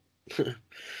won't. All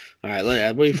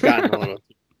right, we've gotten a little.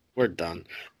 We're done.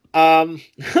 All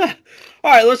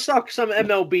right, let's talk some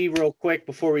MLB real quick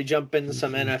before we jump into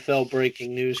some NFL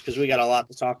breaking news, because we got a lot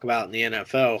to talk about in the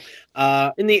NFL.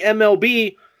 In the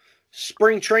MLB,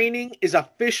 spring training is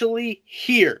officially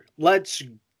here. Let's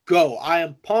go. I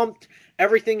am pumped.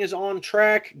 Everything is on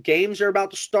track. Games are about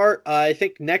to start. I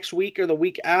think next week or the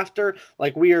week after.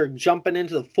 Like, we are jumping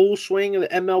into the full swing of the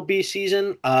MLB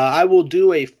season. I will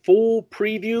do a full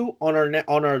preview on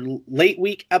our late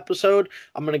week episode.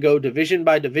 I'm going to go division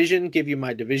by division, give you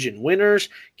my division winners,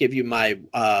 give you my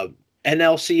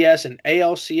NLCS and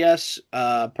ALCS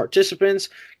participants,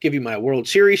 give you my World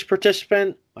Series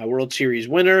participant, my World Series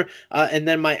winner, and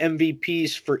then my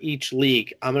MVPs for each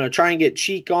league. I'm going to try and get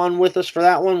Cheek on with us for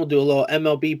that one. We'll do a little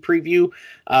MLB preview,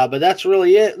 but that's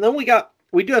really it. And then we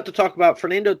do have to talk about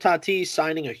Fernando Tatis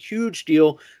signing a huge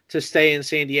deal to stay in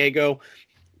San Diego,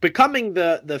 becoming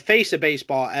the face of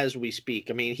baseball as we speak.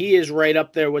 I mean, he is right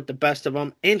up there with the best of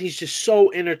them, and he's just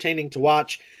so entertaining to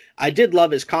watch. I did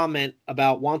love his comment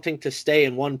about wanting to stay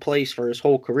in one place for his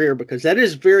whole career, because that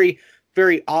is very,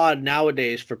 very odd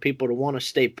nowadays for people to want to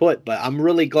stay put. But I'm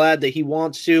really glad that he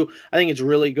wants to. I think it's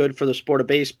really good for the sport of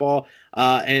baseball,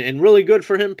 and really good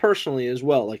for him personally as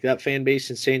well. Like, that fan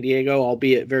base in San Diego,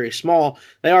 albeit very small,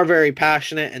 they are very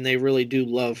passionate, and they really do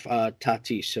love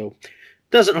Tatis. So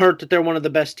doesn't hurt that they're one of the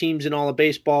best teams in all of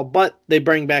baseball, but they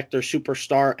bring back their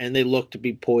superstar, and they look to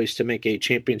be poised to make a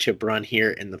championship run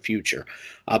here in the future.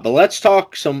 But let's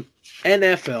talk some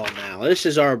NFL now. This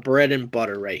is our bread and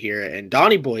butter right here. And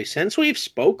Donnie Boy, since we've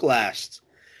spoke last,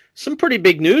 some pretty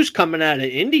big news coming out of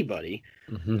Indy, buddy.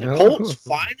 The Colts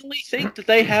finally think that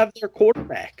they have their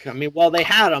quarterback. I mean, well, they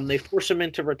had him. They forced him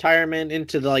into retirement,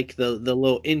 into the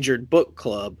little injured book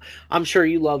club. I'm sure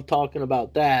you love talking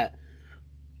about that.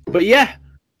 But yeah,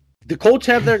 the Colts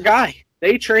have their guy.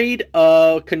 They trade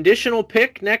a conditional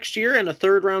pick next year and a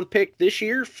third-round pick this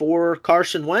year for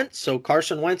Carson Wentz. So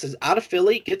Carson Wentz is out of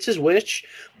Philly, gets his wish,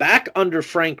 back under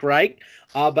Frank Reich.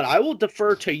 But I will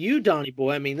defer to you, Donnie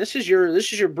Boy. I mean, this is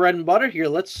your bread and butter here.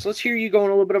 Let's hear you go on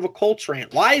a little bit of a Colts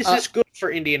rant. Why is this good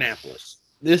for Indianapolis?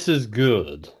 This is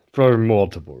good for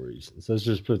multiple reasons. Let's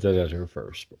just put that out here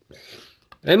first.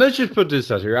 And let's just put this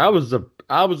out here. I was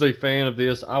a fan of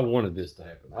this. I wanted this to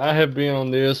happen. I have been on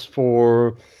this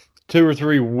for 2 or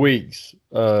 3 weeks.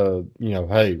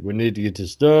 Hey, we need to get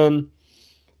this done.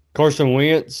 Carson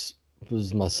Wentz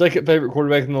was my second favorite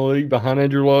quarterback in the league behind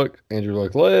Andrew Luck. Andrew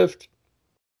Luck left.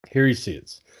 Here he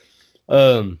sits.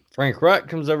 Frank Reich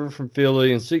comes over from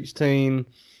Philly in 2016.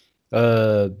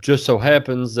 Just so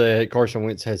happens that Carson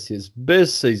Wentz has his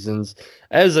best seasons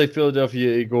as a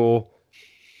Philadelphia Eagle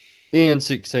in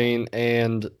 2016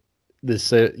 and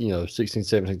this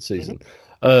 16-17 season.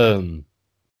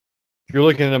 You're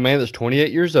looking at a man that's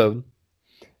 28 years old.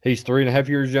 He's 3.5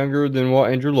 years younger than what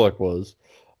Andrew Luck was.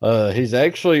 He's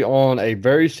actually on a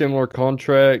very similar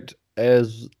contract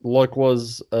as Luck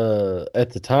was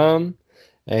at the time,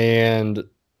 and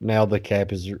now the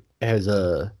cap has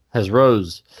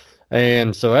rose.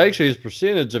 And so actually his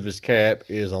percentage of his cap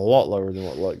is a lot lower than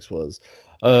what Luck's was.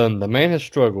 The man has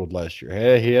struggled last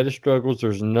year. He had his struggles.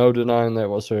 There's no denying that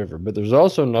whatsoever. But there's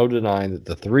also no denying that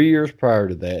the 3 years prior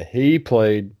to that, he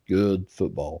played good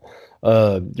football.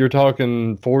 You're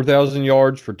talking 4,000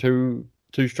 yards for two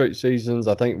straight seasons.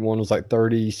 I think one was like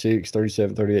 36,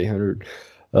 37, 3,800.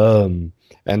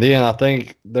 And then I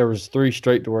think there was 3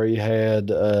 straight to where he had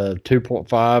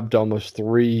 2.5 to almost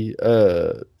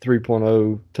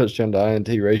 3.0 touchdown to INT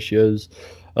ratios.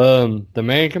 The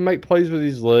man can make plays with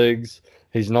his legs.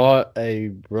 He's not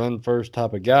a run-first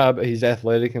type of guy, but he's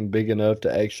athletic and big enough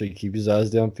to actually keep his eyes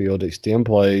downfield, extend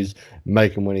plays,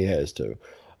 make them when he has to.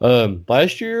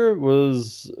 Last year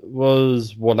was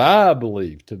what I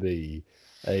believe to be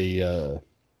a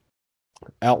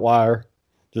outlier,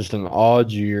 just an odd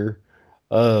year.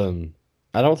 I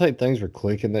don't think things were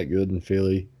clicking that good in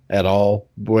Philly at all,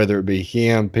 whether it be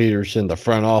him, Peterson, the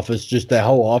front office, just that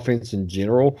whole offense in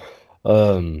general.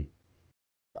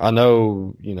 I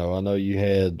know you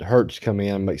had Hurts come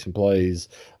in and make some plays,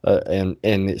 and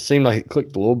it seemed like it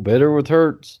clicked a little better with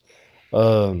Hurts.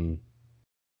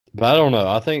 But I don't know.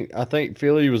 I think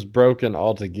Philly was broken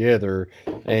altogether,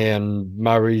 and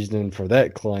my reasoning for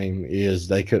that claim is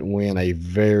they couldn't win a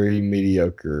very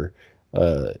mediocre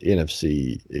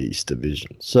NFC East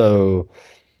division. So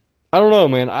I don't know,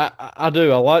 man. I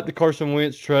do. I like the Carson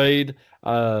Wentz trade.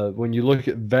 When you look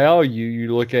at value,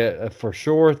 you look at for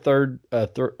sure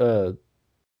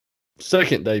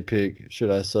second day pick,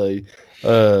 should I say,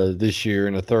 this year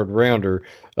in a third rounder.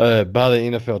 By the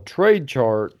NFL trade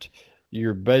chart,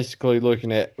 you're basically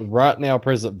looking at right now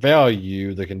present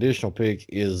value. The conditional pick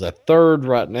is a third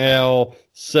right now,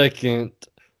 second,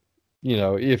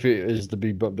 if it is to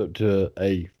be bumped up to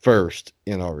a first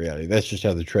in all reality. That's just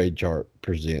how the trade chart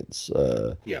presents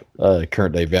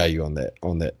current day value on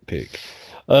that pick.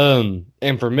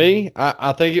 And for me,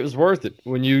 I think it was worth it.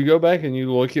 When you go back and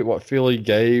you look at what Philly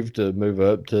gave to move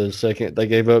up to second,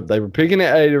 they were picking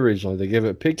at 8 originally. They gave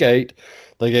up pick 8.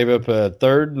 They gave up a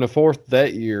third and a fourth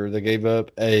that year. They gave up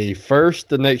a first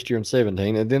the next year in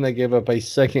 17, and then they gave up a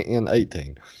second in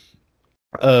 18.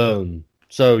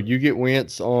 So you get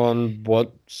Wentz on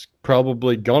what's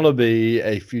probably going to be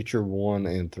a future 1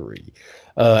 and 3.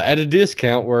 At a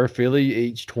discount where Philly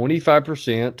eats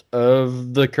 25%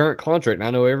 of the current contract. And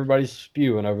I know everybody's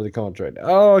spewing over the contract.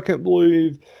 Oh, I can't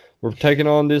believe we're taking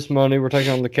on this money. We're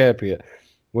taking on the cap hit.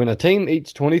 When a team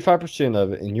eats 25%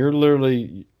 of it, and you're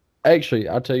literally – actually,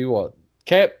 I'll tell you what.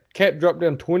 Cap dropped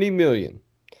down $20 million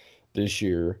this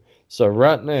year. So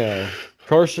right now,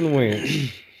 Carson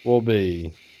Wentz will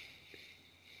be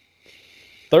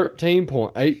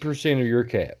 13.8% of your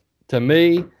cap. To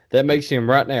me, that makes him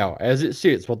right now, as it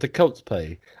sits, what the Colts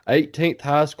pay, 18th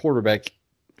highest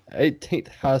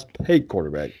paid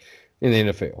quarterback in the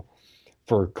NFL.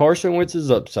 For Carson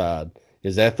Wentz's upside,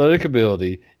 his athletic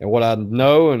ability, and what I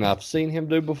know and I've seen him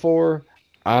do before,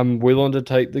 I'm willing to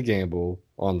take the gamble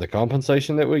on the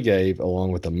compensation that we gave,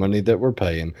 along with the money that we're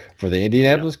paying for the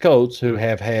Indianapolis Colts, who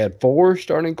have had 4 different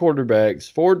starting quarterbacks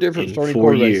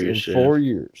in 4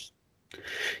 years.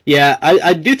 Yeah,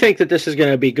 I do think that this is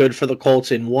going to be good for the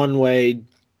Colts in one way,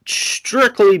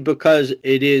 strictly because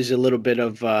it is a little bit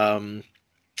of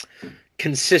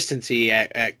consistency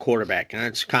at quarterback, and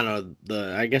that's kind of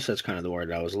the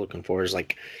word I was looking for, is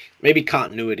like maybe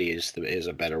continuity is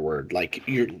a better word. Like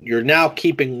you're now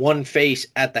keeping one face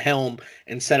at the helm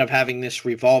instead of having this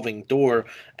revolving door.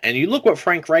 And you look what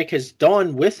Frank Reich has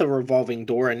done with a revolving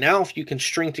door, and now if you can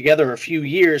string together a few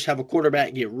years, have a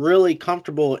quarterback get really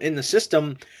comfortable in the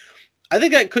system, I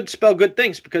think that could spell good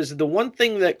things, because the one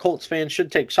thing that Colts fans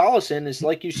should take solace in is,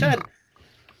 like you said,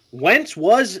 Wentz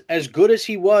was as good as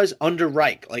he was under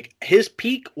Reich. Like, his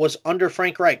peak was under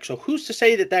Frank Reich. So who's to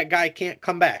say that guy can't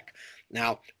come back?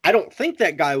 Now, I don't think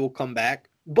that guy will come back,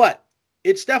 but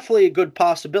it's definitely a good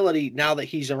possibility now that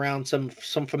he's around some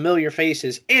familiar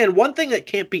faces. And one thing that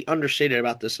can't be understated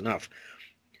about this enough,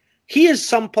 he is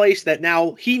someplace that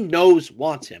now he knows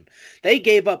wants him. They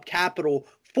gave up capital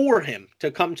for him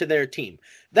to come to their team.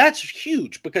 That's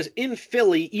huge, because in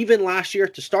Philly, even last year,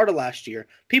 at the start of last year,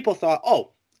 people thought,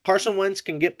 oh, Carson Wentz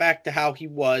can get back to how he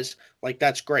was. Like,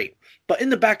 that's great. But in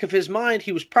the back of his mind,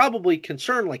 he was probably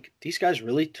concerned, like, these guys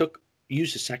really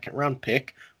used a second-round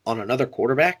pick on another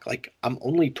quarterback? Like, I'm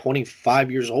only 25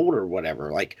 years old or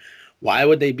whatever. Like, why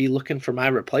would they be looking for my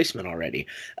replacement already?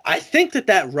 I think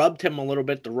that rubbed him a little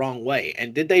bit the wrong way.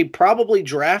 And did they probably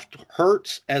draft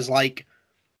Hurts as, like,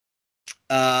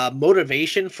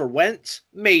 motivation for Wentz?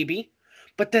 Maybe.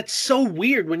 But that's so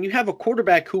weird when you have a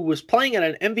quarterback who was playing at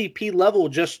an MVP level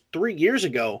just 3 years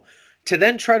ago to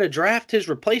then try to draft his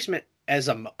replacement as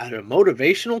a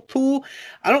motivational tool.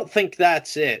 I don't think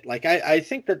that's it. Like, I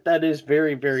think that is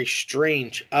very, very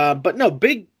strange. But no,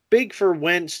 big for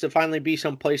Wentz to finally be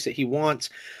someplace that he wants.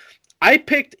 I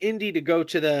picked Indy to go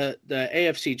to the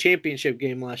AFC Championship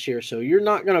game last year, so you're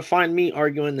not going to find me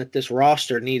arguing that this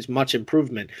roster needs much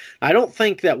improvement. I don't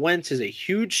think that Wentz is a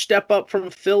huge step up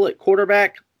from Phil at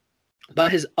quarterback,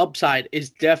 but his upside is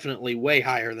definitely way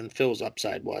higher than Phil's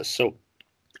upside was. So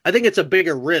I think it's a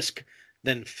bigger risk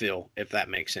than Phil, if that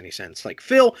makes any sense. Like,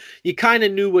 Phil, you kind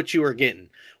of knew what you were getting.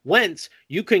 Wentz,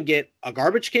 you can get a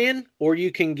garbage can, or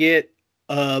you can get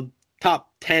a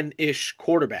top 10-ish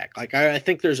quarterback. Like, I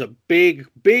think there's a big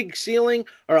ceiling,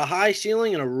 or a high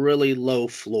ceiling, and a really low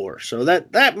floor. So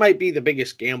that might be the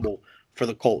biggest gamble for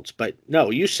the Colts. But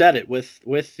no, you said it, with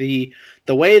the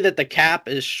way that the cap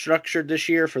is structured this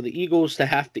year for the Eagles to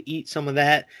have to eat some of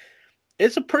that,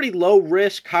 it's a pretty low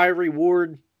risk, high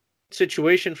reward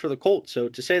situation for the Colts. So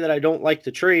to say that I don't like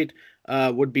the trade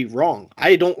would be wrong.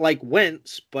 I don't like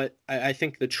Wentz, but I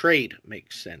think the trade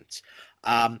makes sense.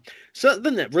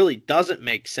 Something that really doesn't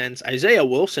make sense, Isaiah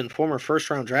Wilson, former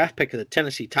first-round draft pick of the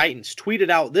Tennessee Titans, tweeted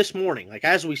out this morning, like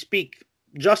as we speak,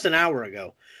 just an hour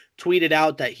ago, tweeted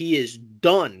out that he is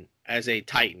done as a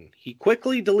Titan. He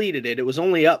quickly deleted it. It was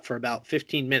only up for about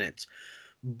 15 minutes.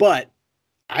 But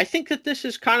I think that this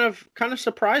is kind of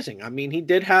surprising. I mean, he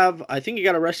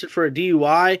got arrested for a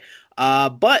DUI,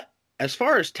 but as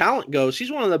far as talent goes,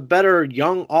 he's one of the better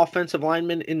young offensive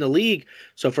linemen in the league.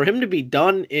 So for him to be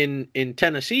done in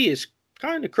Tennessee is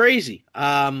kind of crazy.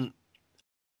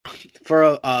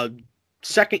 For a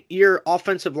second-year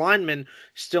offensive lineman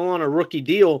still on a rookie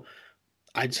deal,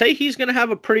 I'd say he's going to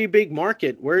have a pretty big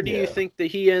market. Where do you think that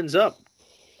he ends up?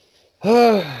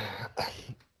 I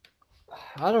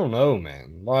don't know,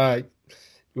 man. Like,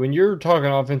 when you're talking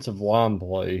offensive line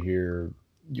play here,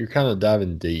 you're kind of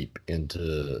diving deep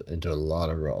into a lot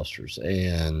of rosters,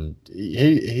 and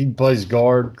he plays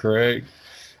guard, correct?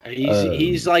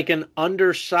 He's like an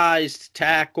undersized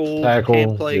tackle,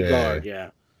 can't play guard,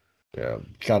 yeah,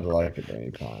 kind of like a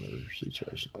Danny Connor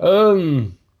situation.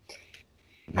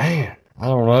 Man, I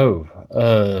don't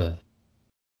know.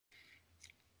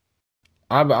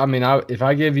 I mean, if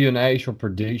I give you an actual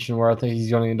prediction where I think he's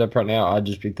going to end up right now, I'd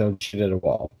just be throwing shit at a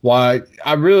wall. Why?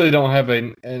 I really don't have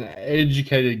an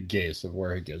educated guess of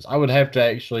where he goes. I would have to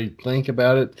actually think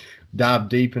about it, dive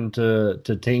deep into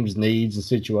teams' needs and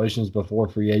situations before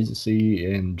free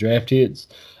agency and draft hits,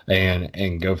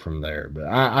 and go from there. But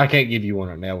I can't give you one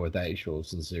right now with actual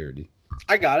sincerity.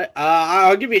 I got it.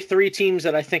 I'll give you three teams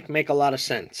that I think make a lot of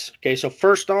sense. Okay, so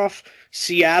first off,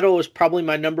 Seattle is probably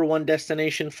my number one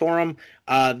destination for them.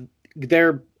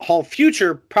 Their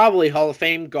future, probably Hall of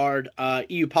Fame guard,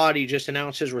 Iupati, just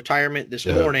announced his retirement this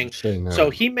morning. So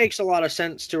he makes a lot of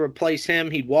sense to replace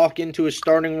him. He'd walk into his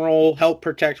starting role, help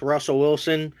protect Russell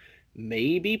Wilson,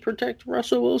 maybe protect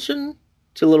Russell Wilson.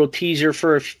 It's a little teaser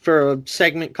for a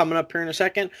segment coming up here in a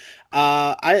second.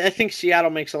 I think Seattle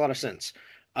makes a lot of sense.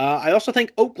 I also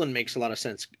think Oakland makes a lot of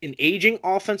sense. An aging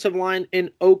offensive line in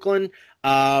Oakland,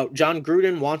 John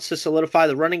Gruden wants to solidify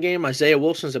the running game. Isaiah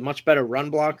Wilson's a much better run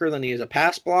blocker than he is a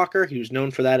pass blocker. He was known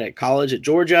for that at college at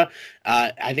Georgia.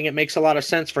 I think it makes a lot of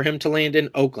sense for him to land in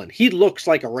Oakland. He looks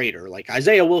like a Raider. Like,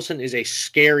 Isaiah Wilson is a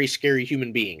scary, scary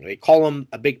human being. They call him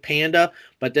a big panda,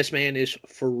 but this man is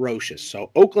ferocious. So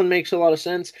Oakland makes a lot of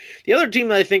sense. The other team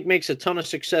that I think makes a ton of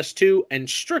success too, and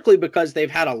strictly because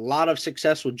they've had a lot of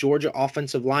success with Georgia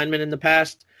offensive linemen in the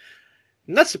past,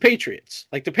 and that's the Patriots.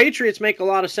 Like, the Patriots make a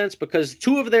lot of sense because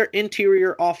two of their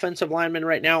interior offensive linemen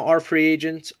right now are free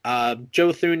agents,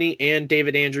 Joe Thuney and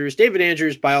David Andrews. David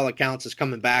Andrews, by all accounts, is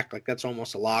coming back. Like, that's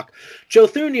almost a lock. Joe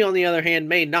Thuney, on the other hand,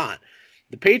 may not.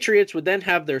 The Patriots would then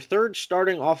have their third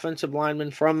starting offensive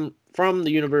lineman from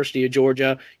the University of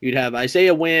Georgia. You'd have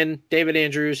Isaiah Wynn, David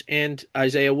Andrews, and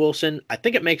Isaiah Wilson. I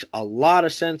think it makes a lot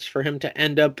of sense for him to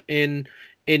end up in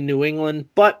New England,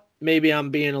 but maybe I'm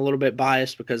being a little bit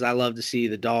biased because I love to see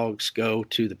the Dogs go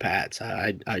to the Pats.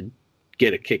 I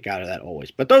get a kick out of that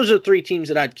always. But those are three teams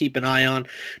that I'd keep an eye on.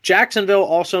 Jacksonville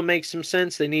also makes some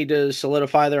sense. They need to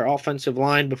solidify their offensive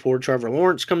line before Trevor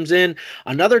Lawrence comes in.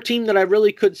 Another team that I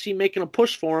really could see making a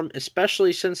push for them,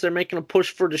 especially since they're making a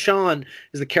push for Deshaun,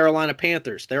 is the Carolina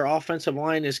Panthers. Their offensive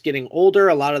line is getting older.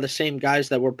 A lot of the same guys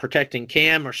that were protecting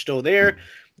Cam are still there.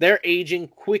 They're aging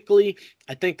quickly.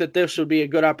 I think that this would be a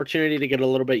good opportunity to get a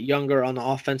little bit younger on the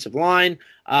offensive line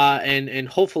and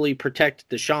hopefully protect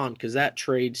Deshaun, because that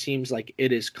trade seems like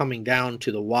it is coming down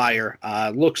to the wire.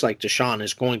 Looks like Deshaun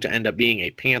is going to end up being a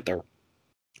Panther.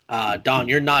 Don,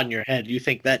 you're nodding your head. Do you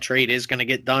think that trade is going to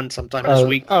get done sometime this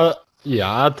week?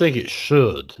 Yeah, I think it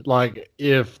should. Like,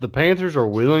 if the Panthers are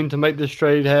willing to make this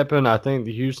trade happen, I think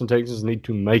the Houston Texans need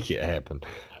to make it happen.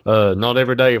 Not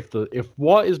every day. If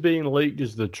what is being leaked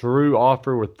is the true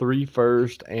offer with 3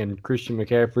 firsts and Christian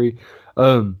McCaffrey,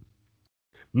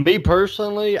 me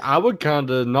personally, I would kind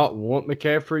of not want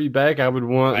McCaffrey back. I would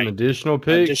want an additional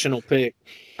pick.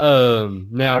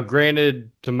 Now, granted,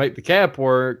 to make the cap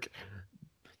work,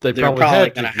 they're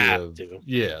probably going to have to.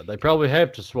 Yeah, they probably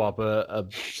have to swap a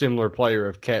similar player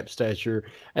of cap stature.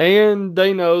 And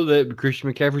they know that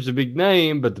Christian McCaffrey's a big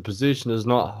name, but the position does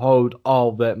not hold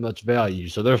all that much value.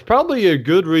 So there's probably a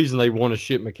good reason they want to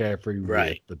ship McCaffrey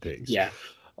with the picks. Yeah.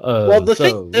 Well, the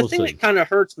thing that kind of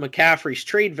hurts McCaffrey's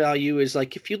trade value is,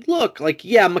 like, if you look, like,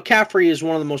 yeah, McCaffrey is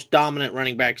one of the most dominant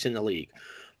running backs in the league.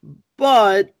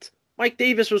 But Mike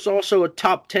Davis was also a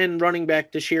top 10 running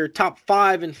back this year, top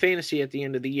 5 in fantasy at the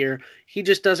end of the year. He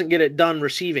just doesn't get it done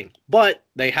receiving. But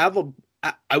they have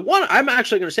I'm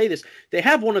actually going to say this. They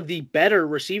have one of the better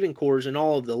receiving cores in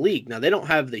all of the league. Now, they don't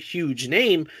have the huge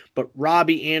name, but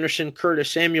Robbie Anderson, Curtis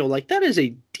Samuel, like, that is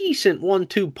a decent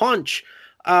 1-2 punch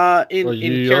in Carolina.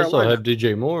 You also have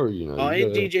DJ Moore, and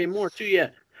DJ Moore too, yeah.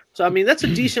 So, I mean, that's a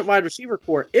decent wide receiver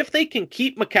core. If they can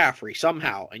keep McCaffrey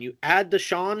somehow and you add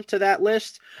Deshaun to that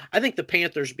list, I think the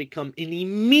Panthers become an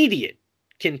immediate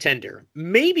contender.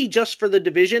 Maybe just for the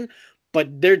division,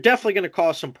 but they're definitely going to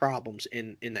cause some problems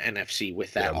in the NFC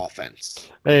with that offense.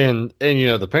 And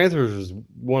the Panthers is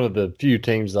one of the few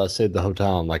teams that I said the whole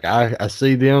time. Like, I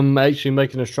see them actually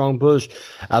making a strong push.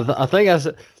 I think I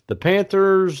said the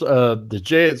Panthers, the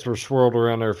Jets were swirled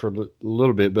around there for a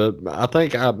little bit, but I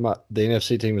think the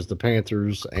NFC team was the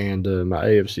Panthers and my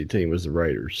AFC team was the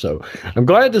Raiders. So I'm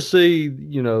glad to see,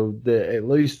 that at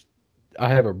least I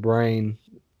have a brain.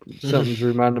 Something's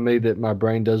reminding me that my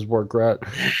brain does work right,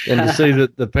 and to see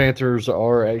that the Panthers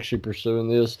are actually pursuing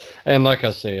this. And like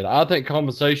I said, I think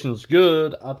compensation is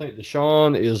good. I think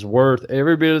Deshaun is worth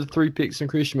every bit of the 3 picks in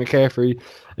Christian McCaffrey.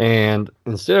 And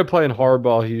instead of playing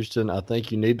hardball, Houston, I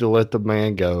think you need to let the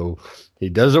man go. He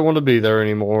doesn't want to be there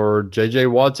anymore. J.J.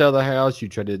 Watt's out of the house. You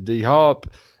traded D-Hop.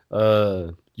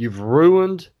 You've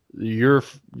ruined your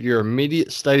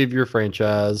immediate state of your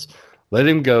franchise. Let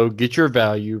him go, get your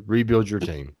value, rebuild your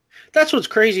team. That's what's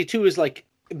crazy, too, is, like,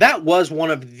 that was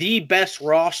one of the best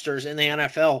rosters in the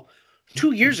NFL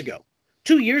 2 years ago.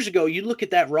 2 years ago, you look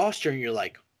at that roster and you're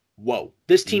like, whoa,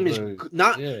 this team is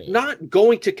not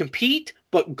going to compete,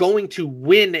 but going to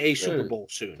win a Super Bowl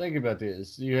soon. Think about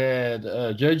this. You had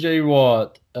J.J.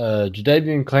 Watt,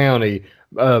 Jadeveon Clowney,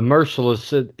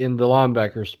 Merciless in the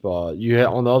linebacker spot. You had,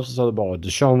 on the opposite side of the ball,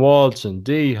 Deshaun Watson,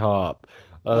 D-Hop,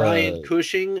 Brian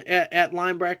Cushing at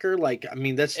linebacker, like, I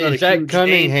mean, that's not a Zach huge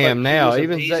Cunningham name, now.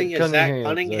 Even Zach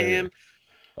Cunningham.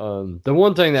 The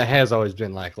one thing that has always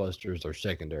been lackluster is their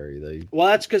secondary. Well,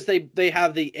 that's because they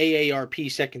have the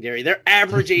AARP secondary. Their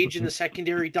average age in the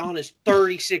secondary, Don, is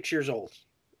 36 years old.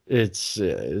 It's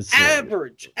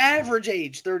average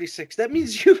age 36. That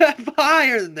means you have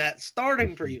higher than that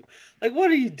starting for you. Like,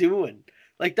 what are you doing?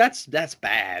 Like that's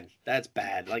bad. That's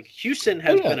bad. Like Houston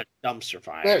has been a dumpster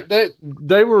fire.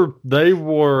 They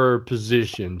were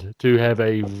positioned to have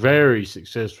a very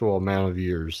successful amount of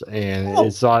years, and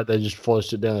it's like they just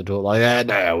flushed it down the toilet. Like,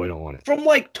 no, we don't want it. From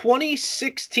like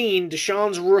 2016,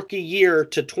 Deshaun's rookie year,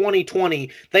 to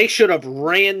 2020, they should have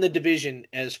ran the division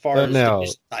as far as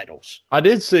division titles. I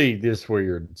did see this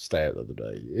weird stat the other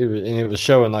day, it was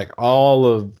showing like all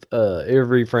of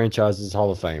every franchise's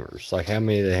Hall of Famers, like how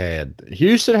many they had.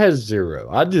 Houston has 0.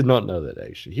 I did not know that,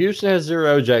 actually. Houston has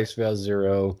 0. Jacksonville has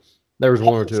 0. There was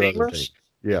one or two other teams.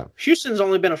 Yeah. Houston's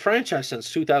only been a franchise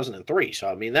since 2003, so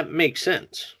I mean that makes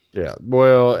sense. Yeah.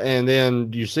 Well, and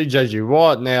then you see J.J.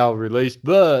 Watt now released,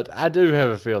 but I do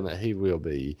have a feeling that he will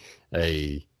be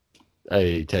a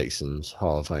Texans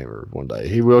Hall of Famer one day.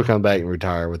 He will come back and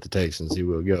retire with the Texans. He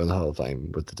will go in the Hall of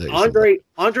Fame with the Texans.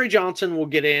 Andre Johnson will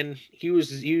get in.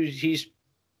 He's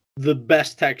the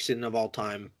best Texan of all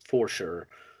time for sure.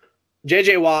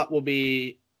 J.J. Watt will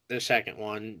be the second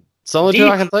one. It's the only two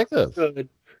I can think of.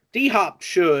 D-Hop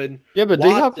should. Yeah, but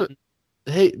D-Hop,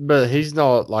 he's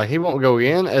not, like, he won't go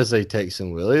in as a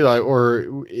Texan, will he? Like,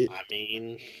 I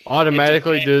mean,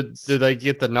 automatically, do they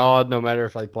get the nod no matter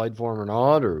if they played for him or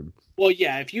not? Or well,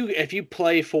 yeah, if you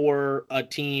play for a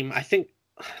team, I think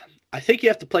you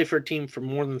have to play for a team for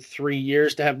more than 3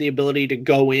 years to have the ability to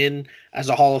go in as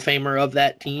a Hall of Famer of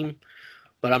that team.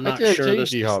 But I'm not sure.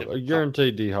 I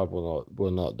guarantee D-Hop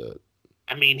will not do it.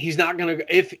 I mean, he's not going to.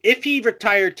 If he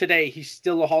retired today, he's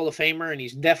still a Hall of Famer, and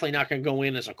he's definitely not going to go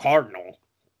in as a Cardinal.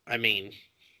 I mean,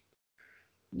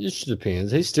 it just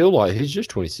depends. He's just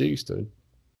 26, dude.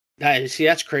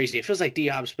 That's crazy. It feels like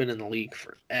D-Hop's been in the league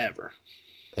forever.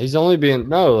 He's only been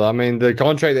the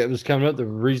contract that was coming up. The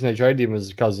reason they traded him was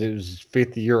because it was his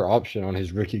 5th-year option on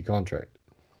his rookie contract.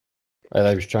 And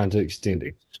they was trying to extend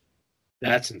it.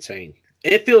 That's insane.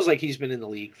 It feels like he's been in the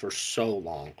league for so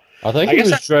long. I think he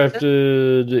was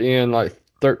drafted in like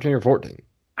 13 or 14.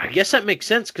 I guess that makes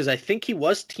sense because I think he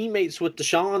was teammates with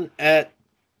Deshaun at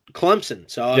Clemson.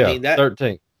 So I mean that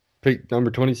 13, pick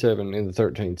number 27 in the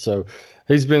 13. So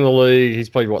he's been in the league. He's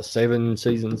played 7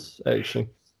 seasons actually.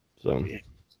 So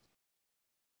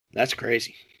that's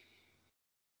crazy.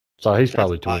 So he's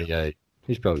probably 28.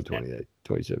 He's probably 28,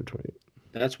 27, 28.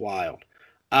 That's wild.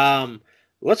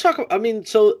 Let's talk. I mean,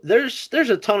 so there's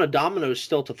a ton of dominoes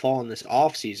still to fall in this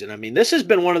offseason. I mean, this has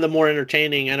been one of the more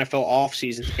entertaining NFL off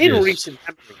seasons in recent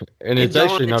memory. And it's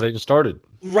actually not even started.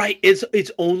 Right.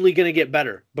 It's only going to get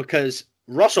better because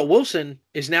Russell Wilson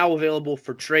is now available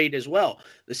for trade as well.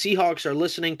 The Seahawks are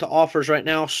listening to offers right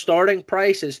now. Starting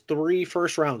price is 3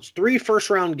 first rounds. 3 first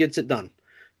round gets it done.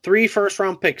 3 first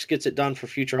round picks gets it done for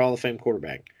future Hall of Fame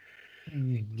quarterback.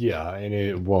 Yeah, and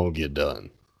it won't get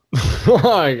done.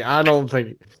 I don't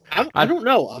think. I don't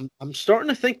know. I'm starting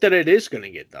to think that it is going to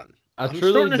get done. I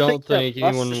truly don't think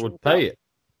anyone would pay it.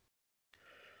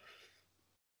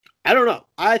 I don't know.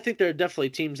 I think there are definitely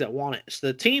teams that want it. So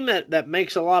the team that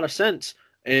makes a lot of sense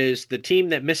is the team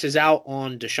that misses out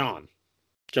on Deshaun.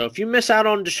 So if you miss out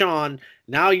on Deshaun,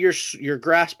 now you're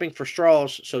grasping for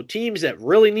straws. So teams that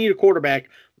really need a quarterback,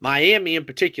 Miami in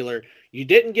particular, you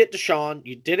didn't get Deshaun,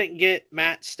 you didn't get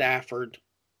Matt Stafford.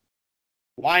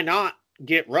 Why not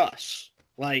get Russ?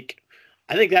 Like,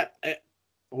 I think that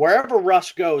wherever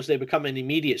Russ goes, they become an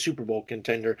immediate Super Bowl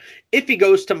contender. If he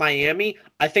goes to Miami,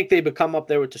 I think they become up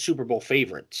there with the Super Bowl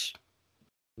favorites.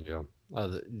 Yeah.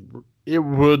 It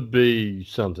would be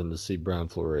something to see Brian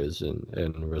Flores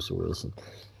and Russell Wilson.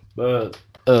 But,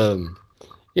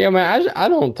 yeah, man, I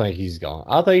don't think he's gone.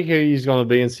 I think he's going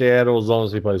to be in Seattle as long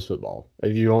as he plays football,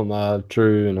 if you want my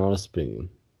true and honest opinion.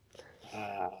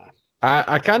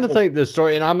 I kind of think the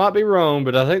story, and I might be wrong,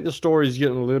 but I think the story is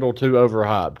getting a little too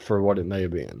overhyped for what it may have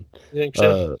been. You think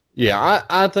so? Yeah,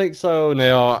 I think so.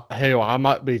 Now, hell, I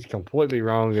might be completely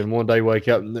wrong, and one day wake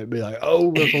up and they'd be like,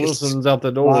 "Oh, Russell Wilson's out the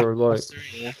door." Like,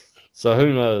 so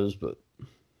who knows? But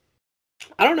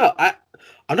I don't know.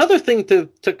 Another thing to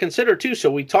consider too.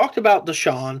 So we talked about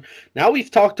Deshaun. Now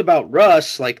we've talked about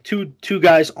Russ, like two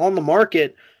guys on the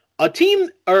market. A team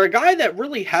or a guy that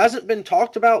really hasn't been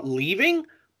talked about leaving,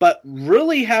 but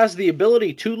really has the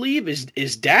ability to leave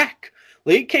is Dak.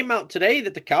 League came out today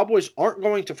that the Cowboys aren't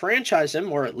going to franchise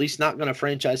him, or at least not going to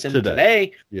franchise him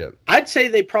today. Yeah, I'd say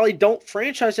they probably don't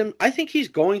franchise him. I think he's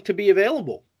going to be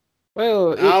available.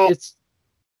 Well,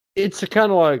 it's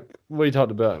kind of like we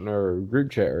talked about in our group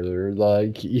chat earlier.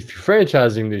 Like, if you're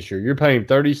franchising this year, you're paying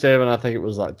 37. I think it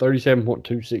was like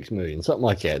 37.26 million, something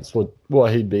like that. It's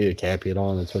what he'd be a cap hit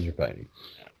on. That's what you're paying.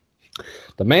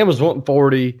 The man was wanting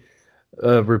 40.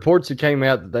 Reports that came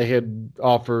out that they had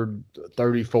offered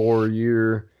 34 a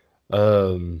year.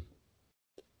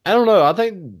 I don't know. I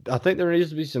think there needs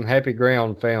to be some happy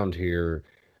ground found here,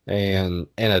 and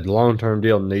a long term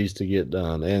deal needs to get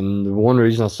done. And one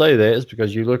reason I say that is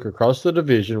because you look across the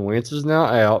division. Wentz is now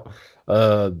out.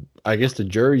 I guess the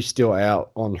jury's still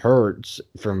out on Hurts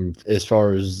from as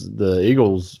far as the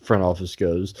Eagles front office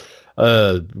goes.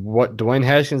 What Dwayne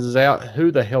Haskins is out.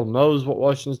 Who the hell knows what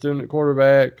Washington's doing at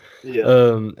quarterback?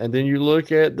 Yeah. And then you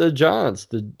look at the Giants.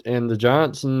 The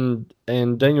Giants and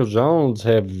Daniel Jones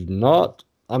have not.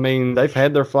 I mean, they've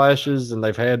had their flashes and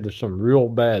they've had some real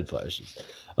bad flashes.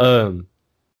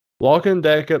 Locking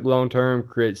Dak up long term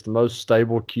creates the most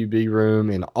stable QB room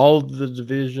in all of the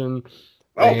division.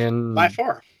 Oh, and by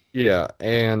far. Yeah,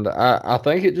 and I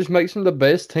think it just makes him the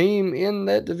best team in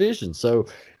that division. So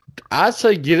I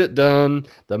say get it done.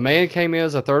 The man came in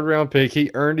as a third-round pick.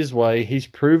 He earned his way. He's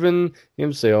proven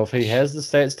himself. He has the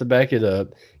stats to back it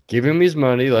up. Give him his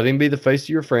money. Let him be the face of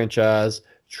your franchise.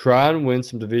 Try and win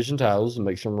some division titles and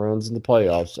make some runs in the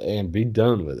playoffs and be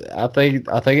done with it. I think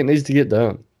it needs to get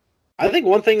done. I think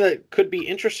one thing that could be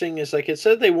interesting is, like it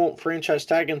said, they won't franchise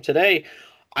tag him today.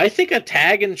 I think a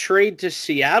tag and trade to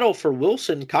Seattle for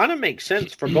Wilson kind of makes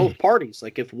sense for both parties.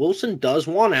 Like if Wilson does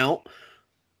want out,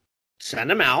 send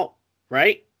him out,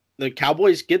 right? The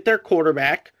Cowboys get their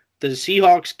quarterback. The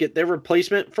Seahawks get their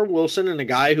replacement for Wilson and a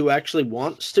guy who actually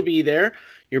wants to be there.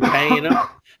 You're paying him.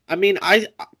 I mean,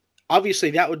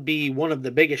 obviously that would be one of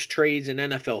the biggest trades in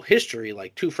NFL history,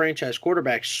 like two franchise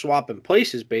quarterbacks swapping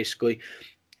places basically.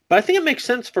 But I think it makes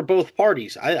sense for both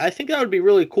parties. I think that would be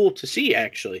really cool to see,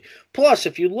 actually. Plus,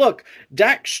 if you look,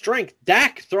 Dak's strength,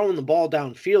 Dak throwing the ball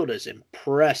downfield is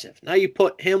impressive. Now you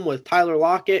put him with Tyler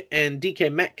Lockett and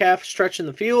DK Metcalf stretching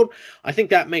the field, I think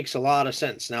that makes a lot of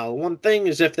sense. Now, the one thing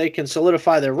is if they can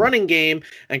solidify their running game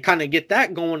and kind of get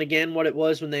that going again, what it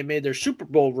was when they made their Super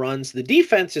Bowl runs, the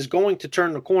defense is going to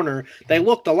turn the corner. They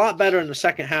looked a lot better in the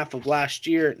second half of last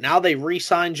year. Now they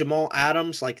re-signed Jamal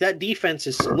Adams. Like, that defense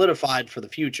is solidified for the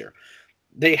future.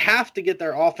 They have to get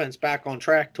their offense back on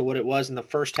track to what it was in the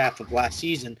first half of last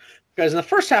season. Because in the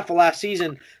first half of last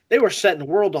season, they were setting the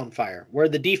world on fire, where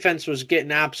the defense was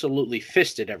getting absolutely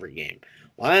fisted every game.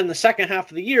 Well, in the second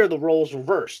half of the year, the roles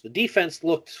reversed. The defense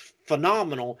looked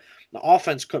phenomenal. The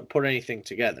offense couldn't put anything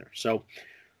together. So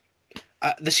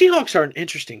the Seahawks are an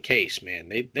interesting case, man.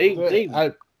 We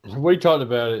talked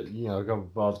about it, a couple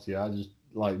of months ago. I just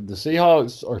like the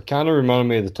Seahawks are kind of reminding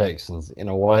me of the Texans in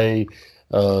a way.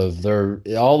 They're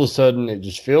all of a sudden it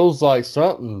just feels like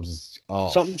something's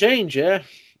off. Something changed, yeah.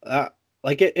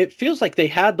 Like it feels like they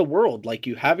had the world. Like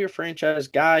you have your franchise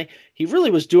guy. He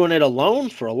really was doing it alone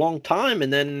for a long time,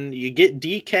 and then you get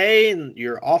DK, and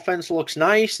your offense looks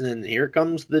nice, and then here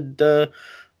comes the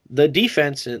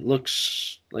defense, and it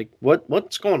looks like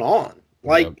what's going on?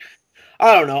 Like. Yep.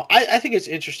 I don't know. I think it's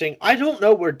interesting. I don't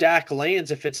know where Dak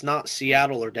lands if it's not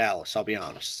Seattle or Dallas. I'll be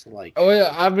honest.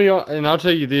 I'll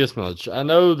tell you this much. I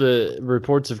know the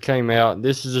reports have came out.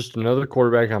 This is just another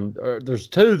quarterback. There's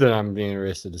two that I'm being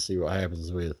interested to see what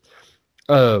happens with.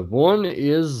 One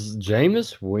is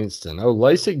Jameis Winston.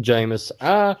 LASIK Jameis.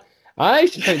 I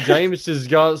actually think Jameis has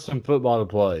got some football to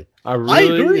play. I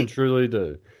really and truly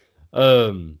do.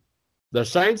 The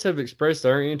Saints have expressed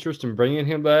their interest in bringing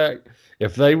him back.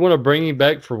 If they want to bring him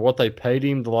back for what they paid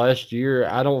him the last year,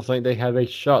 I don't think they have a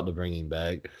shot to bring him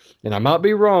back. And I might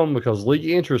be wrong because league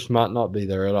interest might not be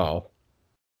there at all.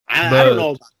 I don't know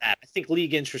about that. I think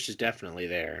league interest is definitely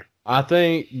there.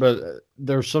 But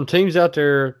there's some teams out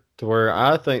there to where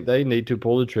I think they need to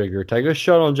pull the trigger, take a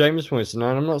shot on Jameis Winston.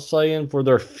 And I'm not saying for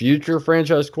their future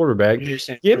franchise quarterback.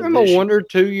 Give him a 1 or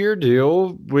 2 year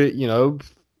deal with,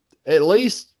 at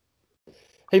least.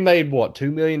 He made what,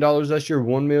 $2 million this year?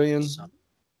 $1 million?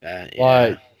 Yeah.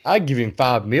 Like, I'd give him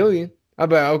 $5 million. I'd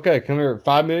be like, okay, come here,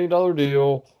 $5 million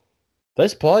deal.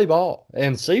 Let's play ball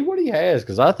and see what he has.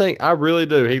 Because I really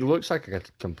do. He looks like a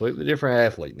completely different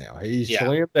athlete now. He's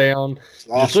slimmed down. He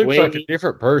looks like a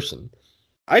different person.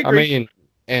 I agree. I mean,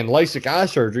 and LASIK eye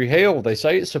surgery, hell, they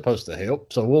say it's supposed to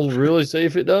help. So we'll really see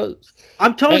if it does.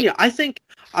 I'm telling you, I think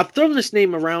I've thrown this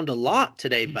name around a lot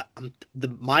today, but the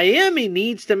Miami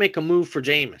needs to make a move for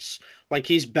Jameis. Like,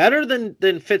 he's better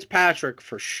than Fitzpatrick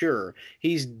for sure.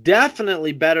 He's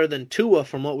definitely better than Tua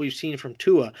from what we've seen from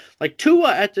Tua. Like,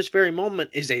 Tua at this very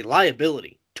moment is a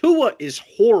liability. Tua is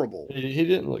horrible. He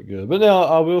didn't look good. But now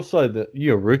I will say that,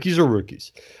 rookies are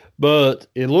rookies. But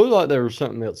it looked like there was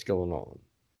something else going on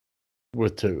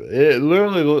with Tua. It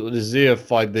literally looked as if,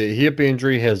 like, the hip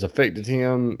injury has affected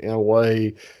him in a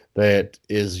way that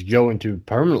is going to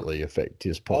permanently affect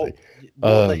his play.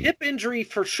 The hip injury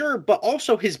for sure, but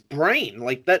also his brain.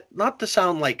 Like that, not to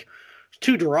sound like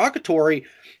too derogatory,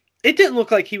 it didn't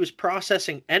look like he was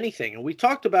processing anything. And we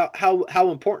talked about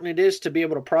how important it is to be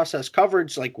able to process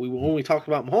coverage. Like when we talked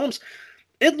about Mahomes,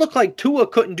 it looked like Tua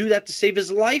couldn't do that to save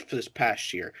his life this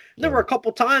past year. There were a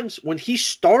couple times when he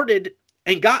started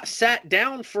and got sat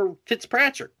down for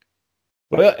Fitzpatrick.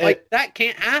 Well, that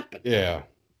can't happen. Yeah.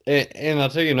 And I'll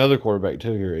tell you another quarterback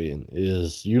too here, Ian,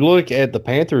 is you look at the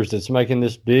Panthers that's making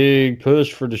this big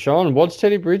push for Deshaun. What's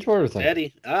Teddy Bridgewater think?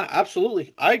 Teddy,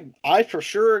 absolutely. I for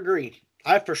sure agree.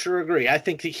 I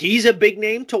think that he's a big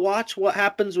name to watch what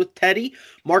happens with Teddy.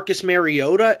 Marcus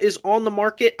Mariota is on the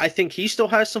market. I think he still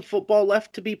has some football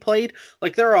left to be played.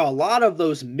 Like, there are a lot of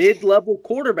those mid-level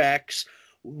quarterbacks.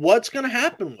 What's going to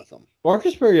happen with them?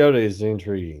 Marcus Mariota is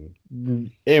intriguing.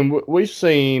 And we've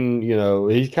seen,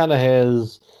 he kind of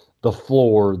has the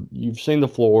floor. You've seen the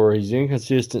floor. He's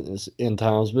inconsistent in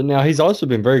times, but now he's also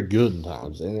been very good in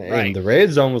times. And the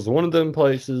red zone was one of them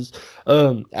places.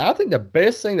 I think the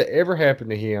best thing that ever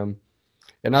happened to him,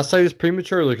 and I say this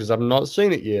prematurely because I've not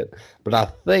seen it yet, but I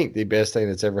think the best thing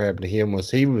that's ever happened to him was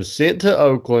he was sent to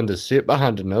Oakland to sit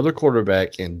behind another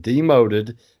quarterback and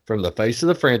demoted from the face of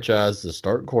the franchise to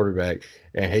start quarterback.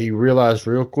 And he realized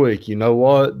real quick, you know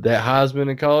what? That Heisman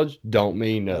in college don't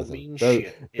mean nothing.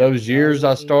 Those years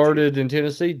I started in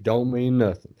Tennessee don't mean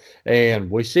nothing. And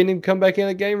we seen him come back in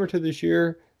a game or two this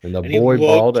year, and the boy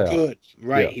balled out. Good.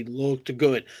 Right. Yeah. He looked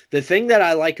good. The thing that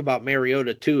I like about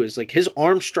Mariota, too, is like his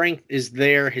arm strength is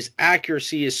there. His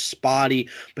accuracy is spotty,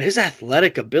 but his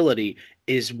athletic ability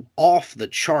is off the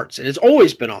charts. And it's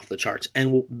always been off the charts.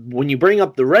 And when you bring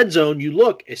up the red zone, you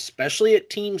look, especially at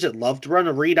teams that love to run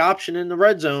a read option in the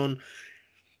red zone,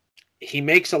 he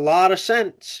makes a lot of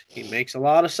sense.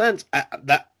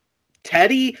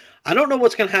 Teddy, I don't know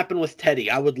what's going to happen with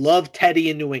Teddy. I would love Teddy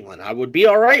in New England. I would be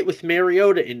all right with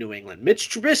Mariota in New England. Mitch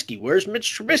Trubisky, where's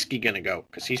Mitch Trubisky going to go?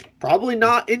 Because he's probably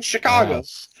not in Chicago.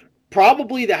 Yes.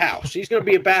 Probably the house. He's going to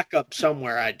be a backup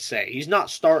somewhere, I'd say. He's not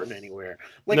starting anywhere.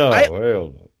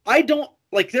 I don't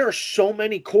like. There are so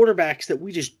many quarterbacks that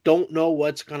we just don't know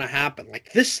what's going to happen.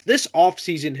 Like this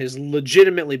offseason has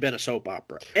legitimately been a soap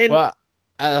opera. And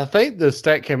I think the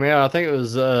stat came out. I think it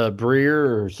was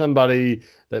Breer or somebody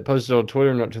that posted on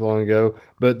Twitter not too long ago.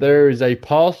 But there is a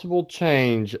possible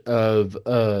change of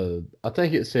I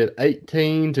think it said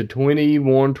 18 to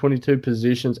 21, 22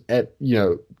 positions at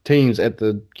teams at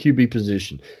the QB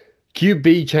position.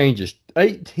 QB changes.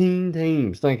 18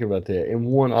 teams thinking about that in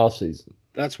one offseason.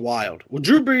 That's wild. Well,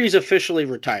 Drew Brees officially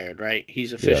retired, right?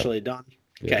 He's officially done.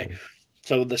 Okay. Yeah.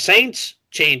 So the Saints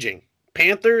changing.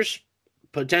 Panthers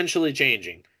potentially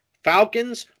changing.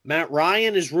 Falcons, Matt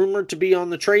Ryan is rumored to be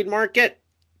on the trade market,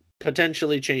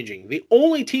 potentially changing. The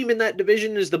only team in that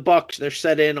division is the Bucs. They're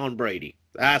set in on Brady.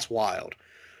 That's wild.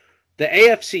 The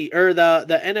AFC or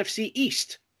the NFC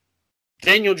East.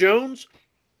 Daniel Jones,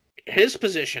 his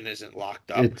position isn't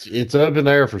locked up. It's up in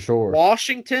there for sure.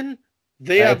 Washington,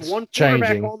 they have one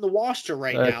quarterback on the roster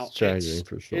right now. That's changing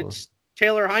for sure. It's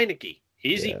Taylor Heineke.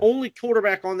 He's the only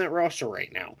quarterback on that roster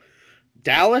right now.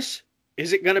 Dallas,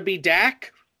 is it going to be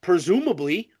Dak?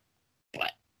 Presumably,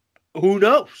 but who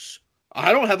knows?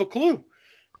 I don't have a clue.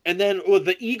 And then with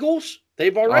the Eagles,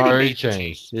 they've already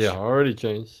changed. Yeah, already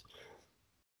changed.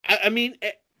 I mean,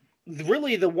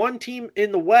 really, the one team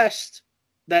in the West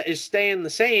that is staying the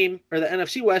same, or the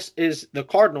NFC West, is the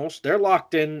Cardinals. They're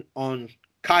locked in on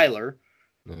Kyler.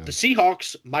 Yeah. The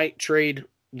Seahawks might trade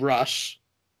Russ.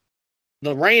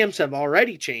 The Rams have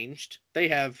already changed. They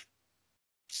have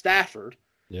Stafford.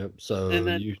 Yep. So and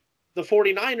then the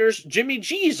 49ers, Jimmy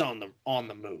G's on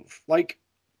the move. Like,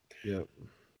 yep.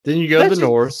 Then you go to the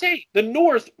North. Insane. The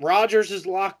North, Rodgers is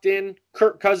locked in.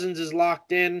 Kirk Cousins is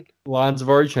locked in. Lines have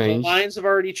already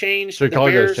changed.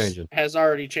 Chicago's changing. Has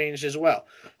already changed as well.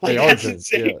 Like, that's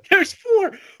insane. Yeah. There's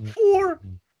four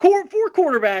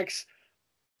quarterbacks,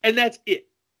 and that's it.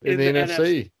 In the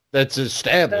NFC. That's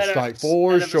established, like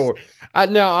for sure. I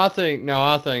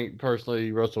think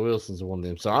personally Russell Wilson's one of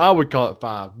them. So I would call it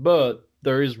 5, but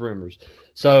there is rumors.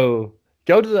 So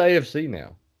go to the AFC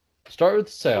now. Start with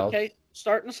the South. Okay,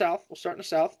 start in the South. We'll start in the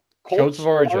South. Colts have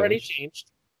already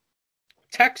changed.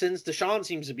 Texans, Deshaun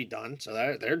seems to be done,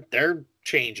 so they're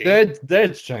changing.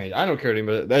 That's changed. I don't care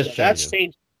anymore. That's changing. That's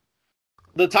changed.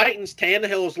 The Titans,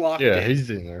 Tannehill's locked in. Yeah, he's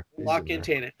in there. Lock in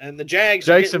Tannehill. And the Jags.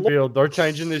 Jacksonville, they're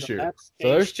changing this year. So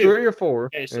there's 3 or 4.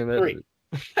 Okay, so 3.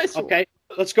 Okay,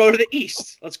 let's go to the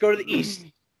East.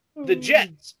 The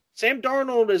Jets. Sam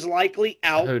Darnold is likely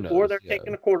out, or they're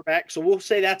taking a quarterback. So we'll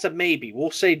say that's a maybe. We'll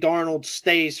say Darnold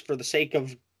stays for the sake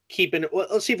of keeping it.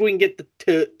 Let's see if we can get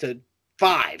to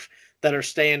 5 that are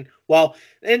staying. Well,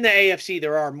 in the AFC,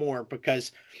 there are more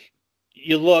because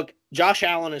you look, Josh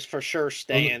Allen is for sure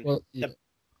staying.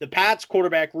 The Pats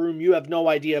quarterback room, you have no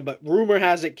idea, but rumor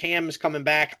has it Cam is coming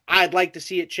back. I'd like to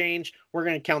see it change. We're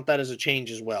going to count that as a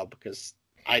change as well because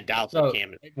I doubt that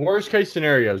Cam is. Worst case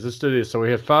scenarios, let's do this. So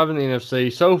we have 5 in the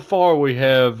NFC. So far, we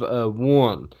have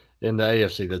 1 in the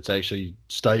AFC that's actually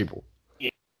stable.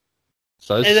 Yeah.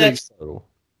 So that's 6 total.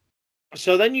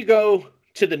 So then you go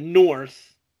to the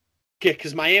North,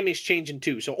 because Miami's changing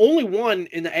too. So only 1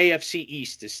 in the AFC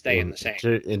East is staying the same.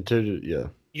 Yeah.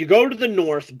 You go to the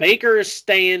North. Baker is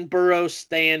staying. Burrow's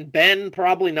staying. Ben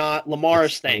probably not. Lamar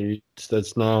is staying.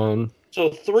 That's 9. So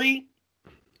 3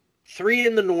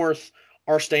 in the North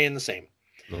are staying the same.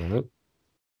 All right.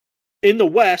 In the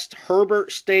West,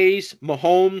 Herbert stays.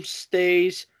 Mahomes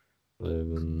stays.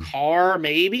 11. Carr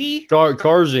maybe.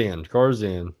 Carr's in.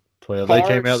 12. They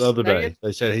came out the other day.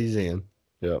 They said he's in.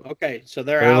 Yeah. Okay, so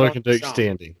they're out looking to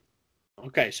extending.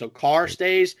 Okay, so Carr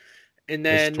stays, and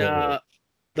then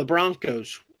the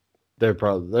Broncos. They're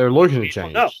looking to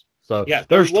change. No. So yeah,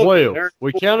 there's 12.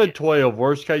 We counted 12.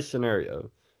 Worst case scenario,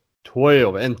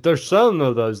 12, and there's some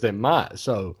of those that might.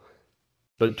 So,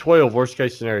 but 12 worst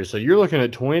case scenario. So you're looking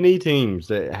at 20 teams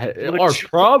that are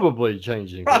probably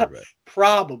changing quarterback.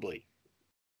 Probably,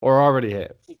 or already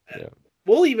have. Yeah.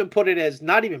 We'll even put it as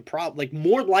not even like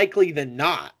more likely than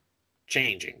not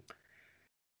changing.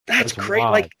 That's crazy.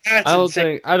 Like I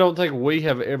don't think we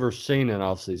have ever seen an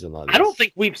offseason like this. I don't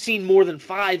think we've seen more than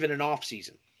 5 in an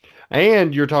offseason.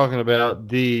 And you're talking about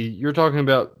the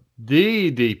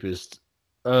deepest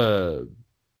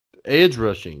edge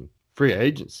rushing free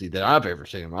agency that I've ever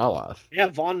seen in my life. Yeah,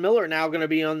 Von Miller now going to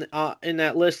be on in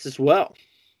that list as well.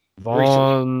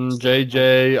 Vaughn,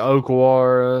 JJ,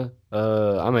 Okwara,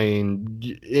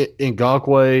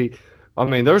 Ngakoue. I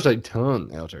mean, there's a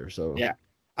ton out there. So yeah.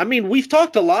 I mean, we've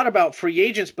talked a lot about free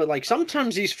agents, but like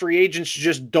sometimes these free agents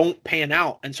just don't pan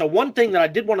out. And so one thing that I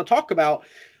did want to talk about,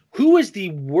 who is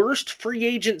the worst free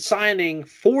agent signing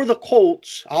for the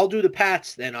Colts? I'll do the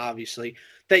Pats then, obviously,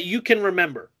 that you can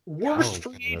remember. Worst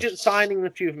free agent signing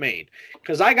that you've made.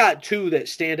 Because I got 2 that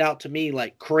stand out to me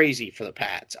like crazy for the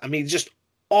Pats. I mean, just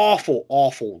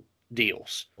awful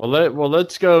deals. Well,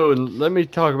 let's go and let me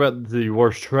talk about the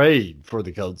worst trade for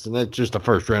the Colts, and that's just a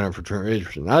first rounder for Trent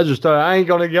Richardson. I just thought I ain't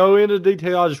going to go into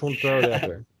detail. I just want to throw it out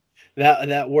there.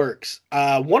 That works.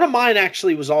 One of mine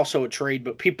actually was also a trade,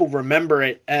 but people remember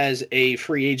it as a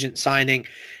free agent signing,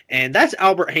 and that's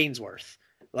Albert Haynesworth.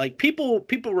 Like people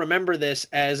remember this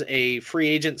as a free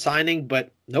agent signing,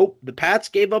 but nope. The Pats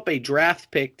gave up a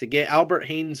draft pick to get Albert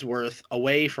Haynesworth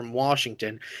away from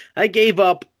Washington. I gave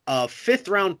up a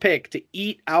 5th-round pick to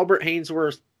eat Albert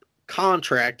Haynesworth's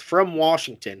contract from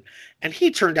Washington, and he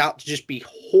turned out to just be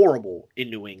horrible in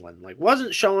New England. Like,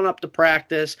 wasn't showing up to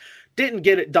practice, didn't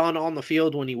get it done on the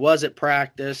field when he was at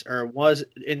practice or was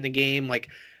in the game. Like,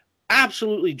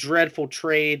 absolutely dreadful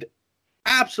trade,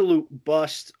 absolute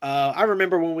bust. I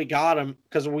remember when we got him,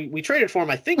 because we traded for him,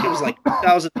 I think it was like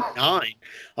 2009.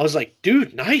 I was like,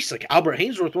 dude, nice. Like, Albert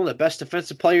Haynesworth, one of the best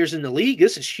defensive players in the league.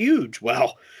 This is huge.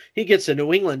 Well, he gets to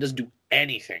New England, doesn't do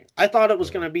anything. I thought it was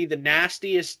going to be the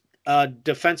nastiest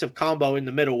defensive combo in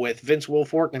the middle with Vince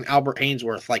Wilfork and Albert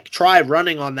Haynesworth. Like, try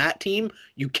running on that team.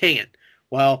 You can't.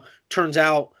 Well, turns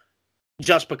out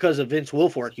just because of Vince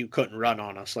Wilfork, you couldn't run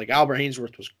on us. Like, Albert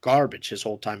Haynesworth was garbage his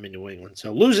whole time in New England.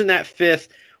 So losing that 5th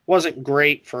wasn't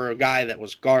great for a guy that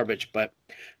was garbage, but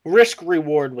risk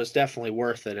reward was definitely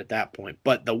worth it at that point.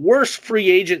 But the worst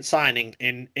free agent signing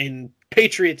in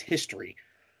Patriots history.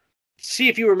 See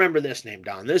if you remember this name,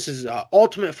 Don. This is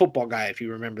Ultimate Football Guy, if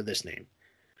you remember this name.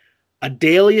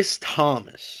 Adalius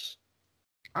Thomas.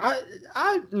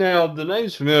 Now the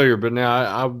name's familiar, but now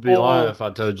I would be lying if I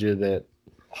told you that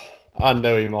I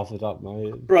know him off the top of my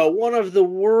head. Bro, one of the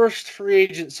worst free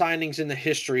agent signings in the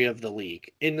history of the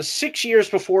league. In the 6 years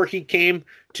before he came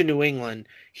to New England,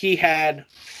 he had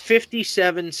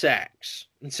 57 sacks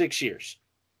in 6 years.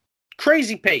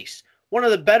 Crazy pace. One of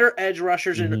the better edge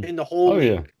rushers in the whole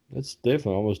league. Yeah. That's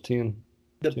definitely almost 10.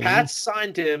 The Pats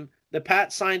signed him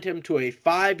to a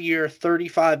 5-year,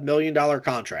 $35 million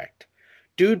contract.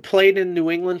 Dude played in New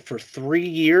England for 3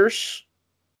 years.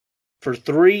 For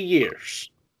 3 years.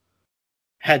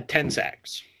 Had 10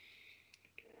 sacks.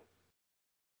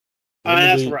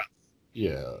 That's rough.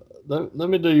 Yeah. Let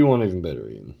me do you one even better,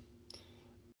 Ian.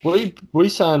 We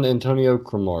signed Antonio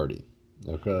Cromartie.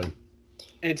 Okay.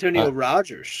 Antonio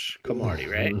Rogers Cromartie,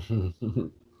 right?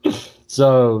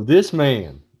 So this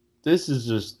man, this is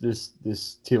just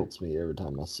this tilts me every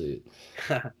time I see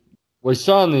it. We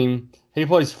signed him. He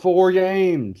plays 4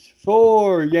 games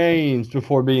before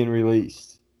being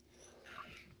released.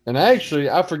 And actually,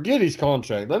 I forget his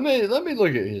contract. Let me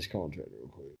look at his contract real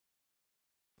quick,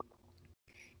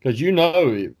 because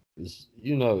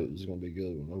You know it's going to be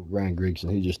good. Ryan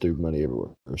Grigson, he just threw money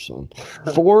everywhere, son.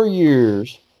 4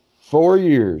 years,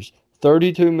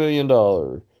 $32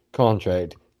 million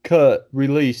contract,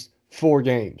 released 4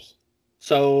 games.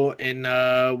 So in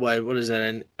what is that,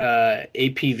 an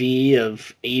APV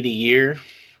of 8 a year,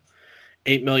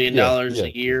 $8 million a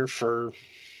year for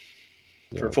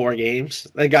 4 games.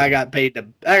 That guy got paid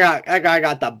that guy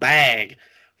got the bag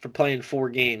for playing 4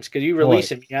 games. Because you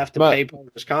release him, you have to pay part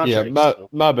of his contract. Yeah,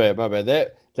 my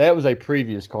bad. That was a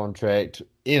previous contract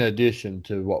in addition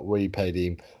to what we paid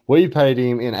him. We paid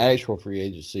him in actual free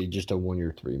agency just a 1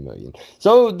 year, $3 million.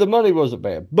 So the money wasn't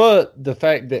bad, but the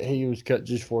fact that he was cut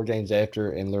just 4 games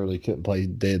after and literally couldn't play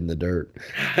dead in the dirt.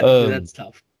 That's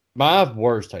tough. My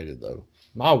worst hated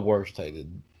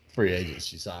free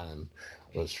agency signing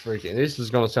was freaking. This is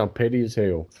going to sound petty as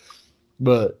hell,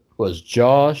 but was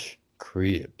Josh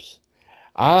Cribbs.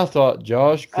 I thought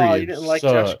Josh Cribbs you didn't like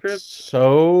Josh Cribbs?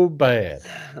 So bad.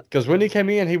 Because when he came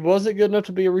in, he wasn't good enough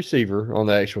to be a receiver on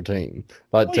the actual team.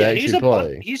 Actually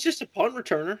play. He's just a punt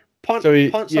returner. So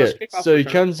he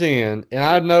comes in, and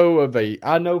I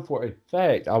know for a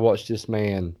fact I watched this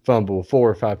man fumble 4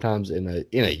 or 5 times in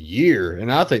a year,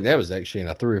 and I think that was actually in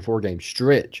a 3 or 4 game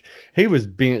stretch. He was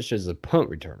benched as a punt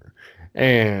returner,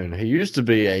 and he used to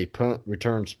be a punt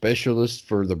return specialist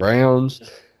for the Browns.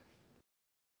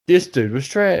 This dude was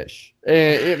trash,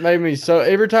 and it made me so.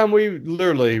 Every time we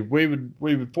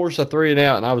would force a 3 and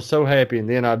out, and I was so happy. And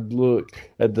then I'd look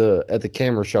at the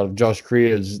camera shot of Josh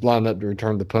Cribbs lined up to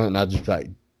return the punt, and I'd just be like,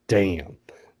 "Damn,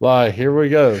 like here we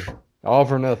go, all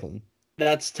for nothing."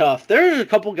 That's tough. There's a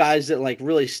couple guys that like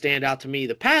really stand out to me.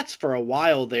 The Pats for a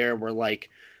while there were like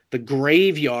the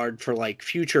graveyard for like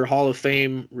future Hall of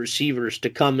Fame receivers to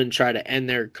come and try to end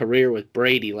their career with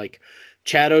Brady, like.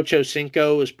 Chad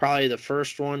Ochocinco was probably the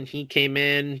first one. He came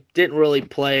in, didn't really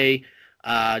play,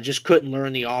 just couldn't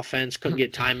learn the offense, couldn't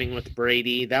get timing with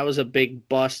Brady. That was a big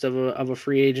bust of a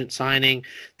free agent signing.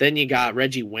 Then you got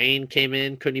Reggie Wayne came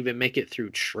in, couldn't even make it through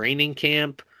training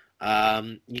camp.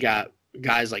 You got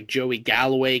guys like Joey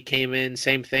Galloway came in,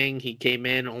 same thing. He came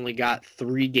in, only got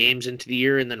 3 games into the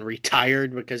year and then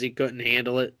retired because he couldn't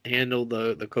handle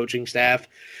the coaching staff.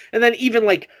 And then even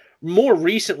like more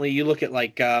recently, you look at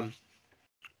like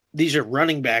these are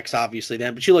running backs, obviously,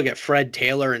 then, but you look at Fred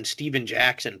Taylor and Steven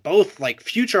Jackson, both like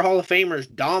future Hall of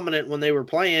Famers, dominant when they were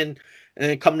playing, and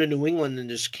then come to New England and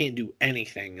just can't do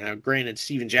anything. Now, granted,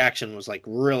 Steven Jackson was like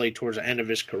really towards the end of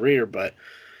his career, but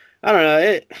I don't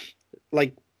know.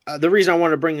 The reason I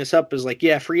want to bring this up is like,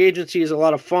 yeah, free agency is a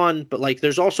lot of fun, but like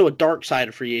there's also a dark side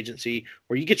of free agency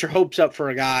where you get your hopes up for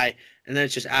a guy, and then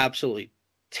it's just absolutely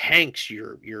tanks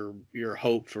your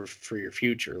hope for your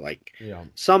future. Like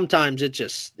sometimes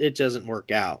it doesn't work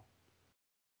out.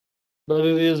 But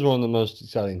it is one of the most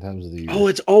exciting times of the year. Oh,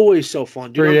 it's always so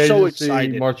fun, dude. I'm so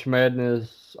excited. March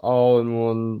Madness, all in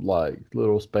one like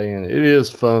little span. It is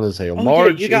fun as hell.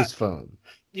 March is fun.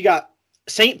 You got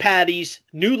St. Patty's,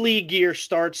 new league year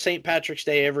starts St. Patrick's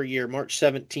Day every year, March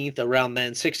 17th, around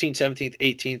then. 16th, 17th,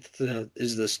 18th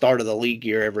is the start of the league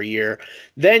year every year.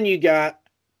 Then you got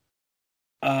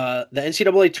the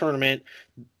NCAA tournament,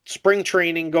 spring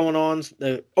training going on,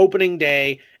 the opening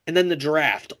day, and then the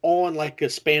draft, all in like a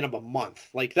span of a month.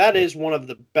 Like that is one of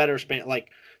the better span.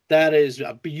 Like that is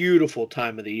a beautiful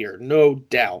time of the year, no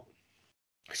doubt.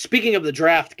 Speaking of the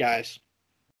draft, guys,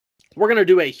 we're going to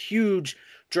do a huge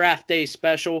draft day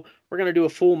special. We're going to do a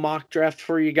full mock draft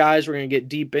for you guys. We're going to get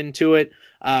deep into it.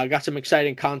 Got some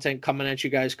exciting content coming at you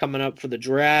guys coming up for the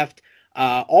draft.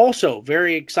 Also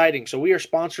very exciting. So we are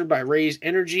sponsored by Raise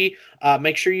Energy.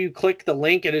 Make sure you click the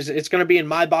link. It's going to be in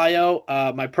my bio,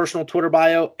 my personal Twitter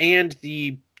bio, and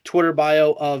the Twitter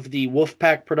bio of the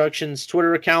Wolfpack Productions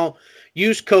Twitter account.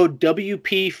 Use code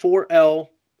WP4L,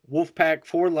 Wolfpack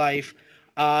for life,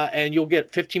 and you'll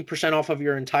get 15% off of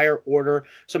your entire order.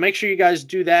 So make sure you guys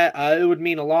do that. It would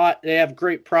mean a lot. They have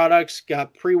great products,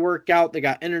 got pre-workout, they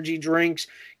got energy drinks,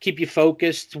 keep you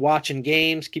focused, watching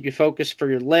games, keep you focused for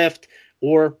your lift,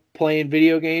 or playing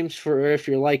video games for if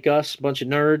you're like us, a bunch of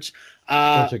nerds.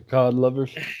 Bunch of COD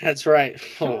lovers. That's right.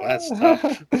 Oh, that's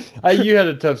tough. You had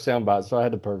a tough soundbite, so I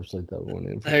had to purposely throw one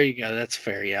in. There you go. That's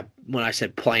fair. Yeah. When I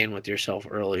said playing with yourself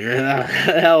earlier,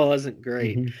 that wasn't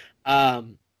great.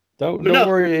 Don't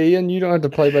worry, Ian. You don't have to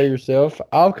play by yourself.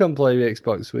 I'll come play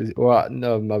Xbox with you. Well,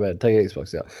 no, my bad. Take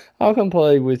Xbox out. I'll come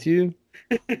play with you.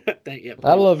 Thank you.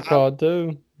 I love COD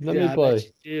too. Let me play. I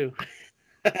bet you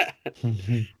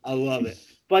do. I love it.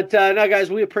 But no,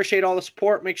 guys, we appreciate all the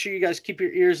support. Make sure you guys keep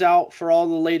your ears out for all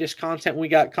the latest content we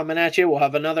got coming at you. We'll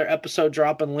have another episode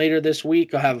dropping later this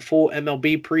week. I'll have a full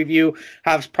MLB preview,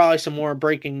 have probably some more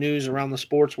breaking news around the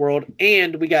sports world,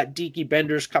 and we got Deaky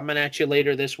Benders coming at you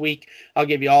later this week. I'll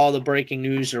give you all the breaking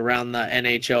news around the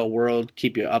NHL world,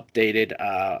 keep you updated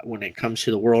when it comes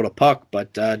to the world of puck.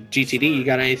 But GTD, you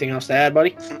got anything else to add,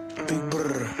 buddy?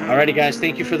 Alrighty, guys,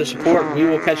 thank you for the support. We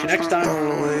will catch you next time.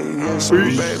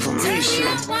 Peace.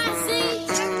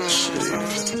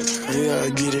 Yeah,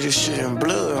 get this shit in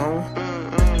blood, huh?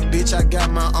 Bitch, I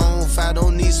got my own fight,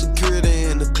 don't need security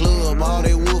in the club. All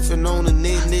they wolfing on the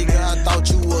net, nigga, I thought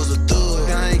you was a thug.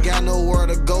 I ain't got nowhere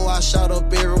to go, I shot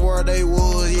up everywhere they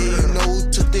was. Yeah, you know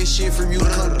who took this shit from you,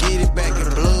 come get it back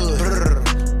in blood. Brr,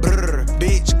 brr,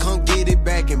 bitch, come get it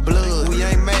back in blood. We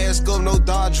ain't mask up, no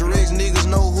Dodger X, niggas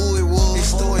know who it was.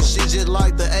 Extorting shit just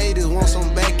like the 80s, want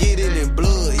some back, get it in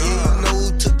blood. Yeah, you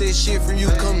know who took this shit from you,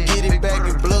 come get it back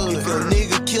in blood. If a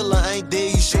nigga killer ain't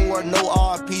dead, you should wear no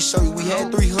RP shirt. We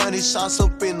had 300 shots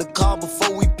up in the car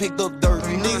before we picked up dirt.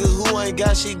 You niggas who ain't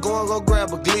got shit going, go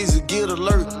grab a glizzy, get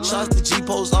alert. Shots to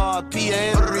G-Post RP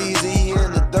and the reason he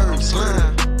in the dirt.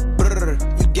 Brr,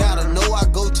 you gotta know I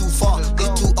go too far.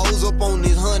 Got 2 O's up on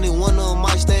this 100, one of them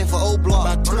might stand for O-Block.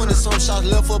 About 20 some shots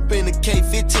left up in the K,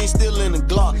 15 still in the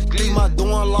Glock. Leave my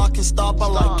door unlocked and stop, I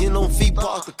like getting on feet,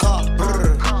 park the car.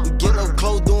 Brr, we get up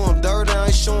close, doing dirty, I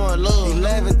ain't showing love.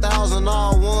 11,000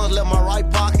 all ones, left my right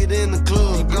pocket in the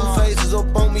club. Blue faces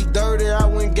up on me dirty, I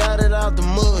went got it out the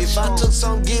mud. If I took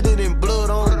some, get it in blood,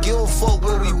 I don't give a fuck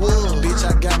where we was. Bitch,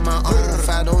 I got my own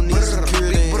fight, don't need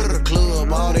security in the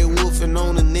club. All they wolfing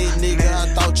on the net, nigga, I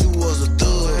thought you was a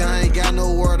thug. I ain't got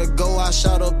nowhere to go, I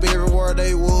shot up everywhere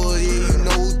they was. Yeah, you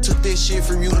know who took this shit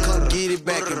from you, come get it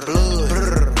back in blood.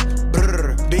 Brr,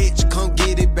 brr, bitch, come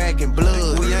get it back in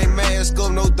blood. We ain't mask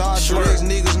up, no Dodger X,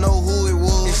 niggas know who it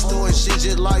was. Extorting shit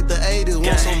just like the 80s,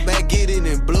 want some back, get it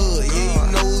in blood. Yeah,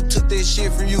 you know who took this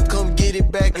shit from you, come get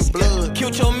it back in blood.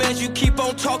 Killed your man, you keep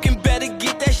on talking, better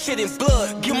get that shit in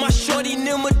blood. Give my shorty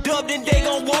them a dub, then they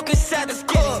gon' walk inside the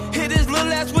club. Hit his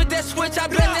little ass with that switch, I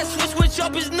bet that switch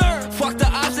up his nerve. Fuck the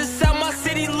ops inside my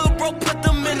city, little bro, put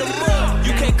them in the mud.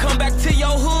 You can't come back to your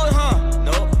hood, huh?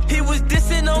 No. He was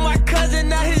dissing on my cousin,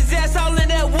 now his ass all in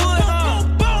that wood,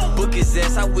 huh? Book his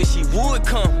ass, I wish he would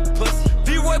come.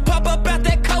 V-Roy pop up out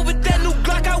that car with that new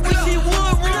Glock, I wish he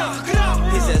would run.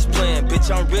 His ass playing, bitch,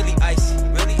 I'm really icy.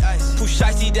 Pooh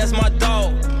Shicey, that's my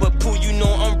dog. But Pooh, you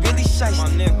know I'm really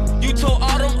shicey. You told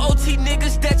all them OT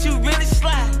niggas that you really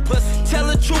slide. Tell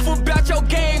the truth about your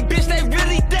game, bitch, they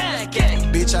really died.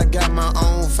 Bitch, I got my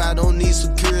own fight, don't need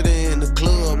security in the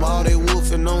club. All they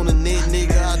wolfing on the net,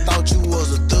 nigga, I thought you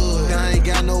was a thug. I ain't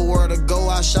got nowhere to go,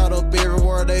 I shot up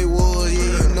everywhere they was.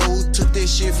 Yeah, you know who took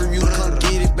this shit from you, come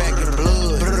get it back in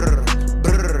blood. Brr,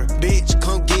 brr, bitch,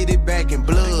 come get it back in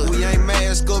blood. We ain't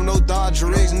mask up, no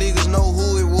Dodger X, niggas know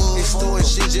who it was. Extorting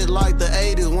shit just like the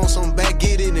 80s, want some back,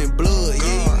 get it in blood.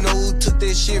 Yeah, you know who took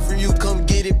this shit from you, come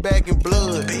get it back in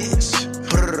blood. Bitch,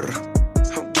 brr.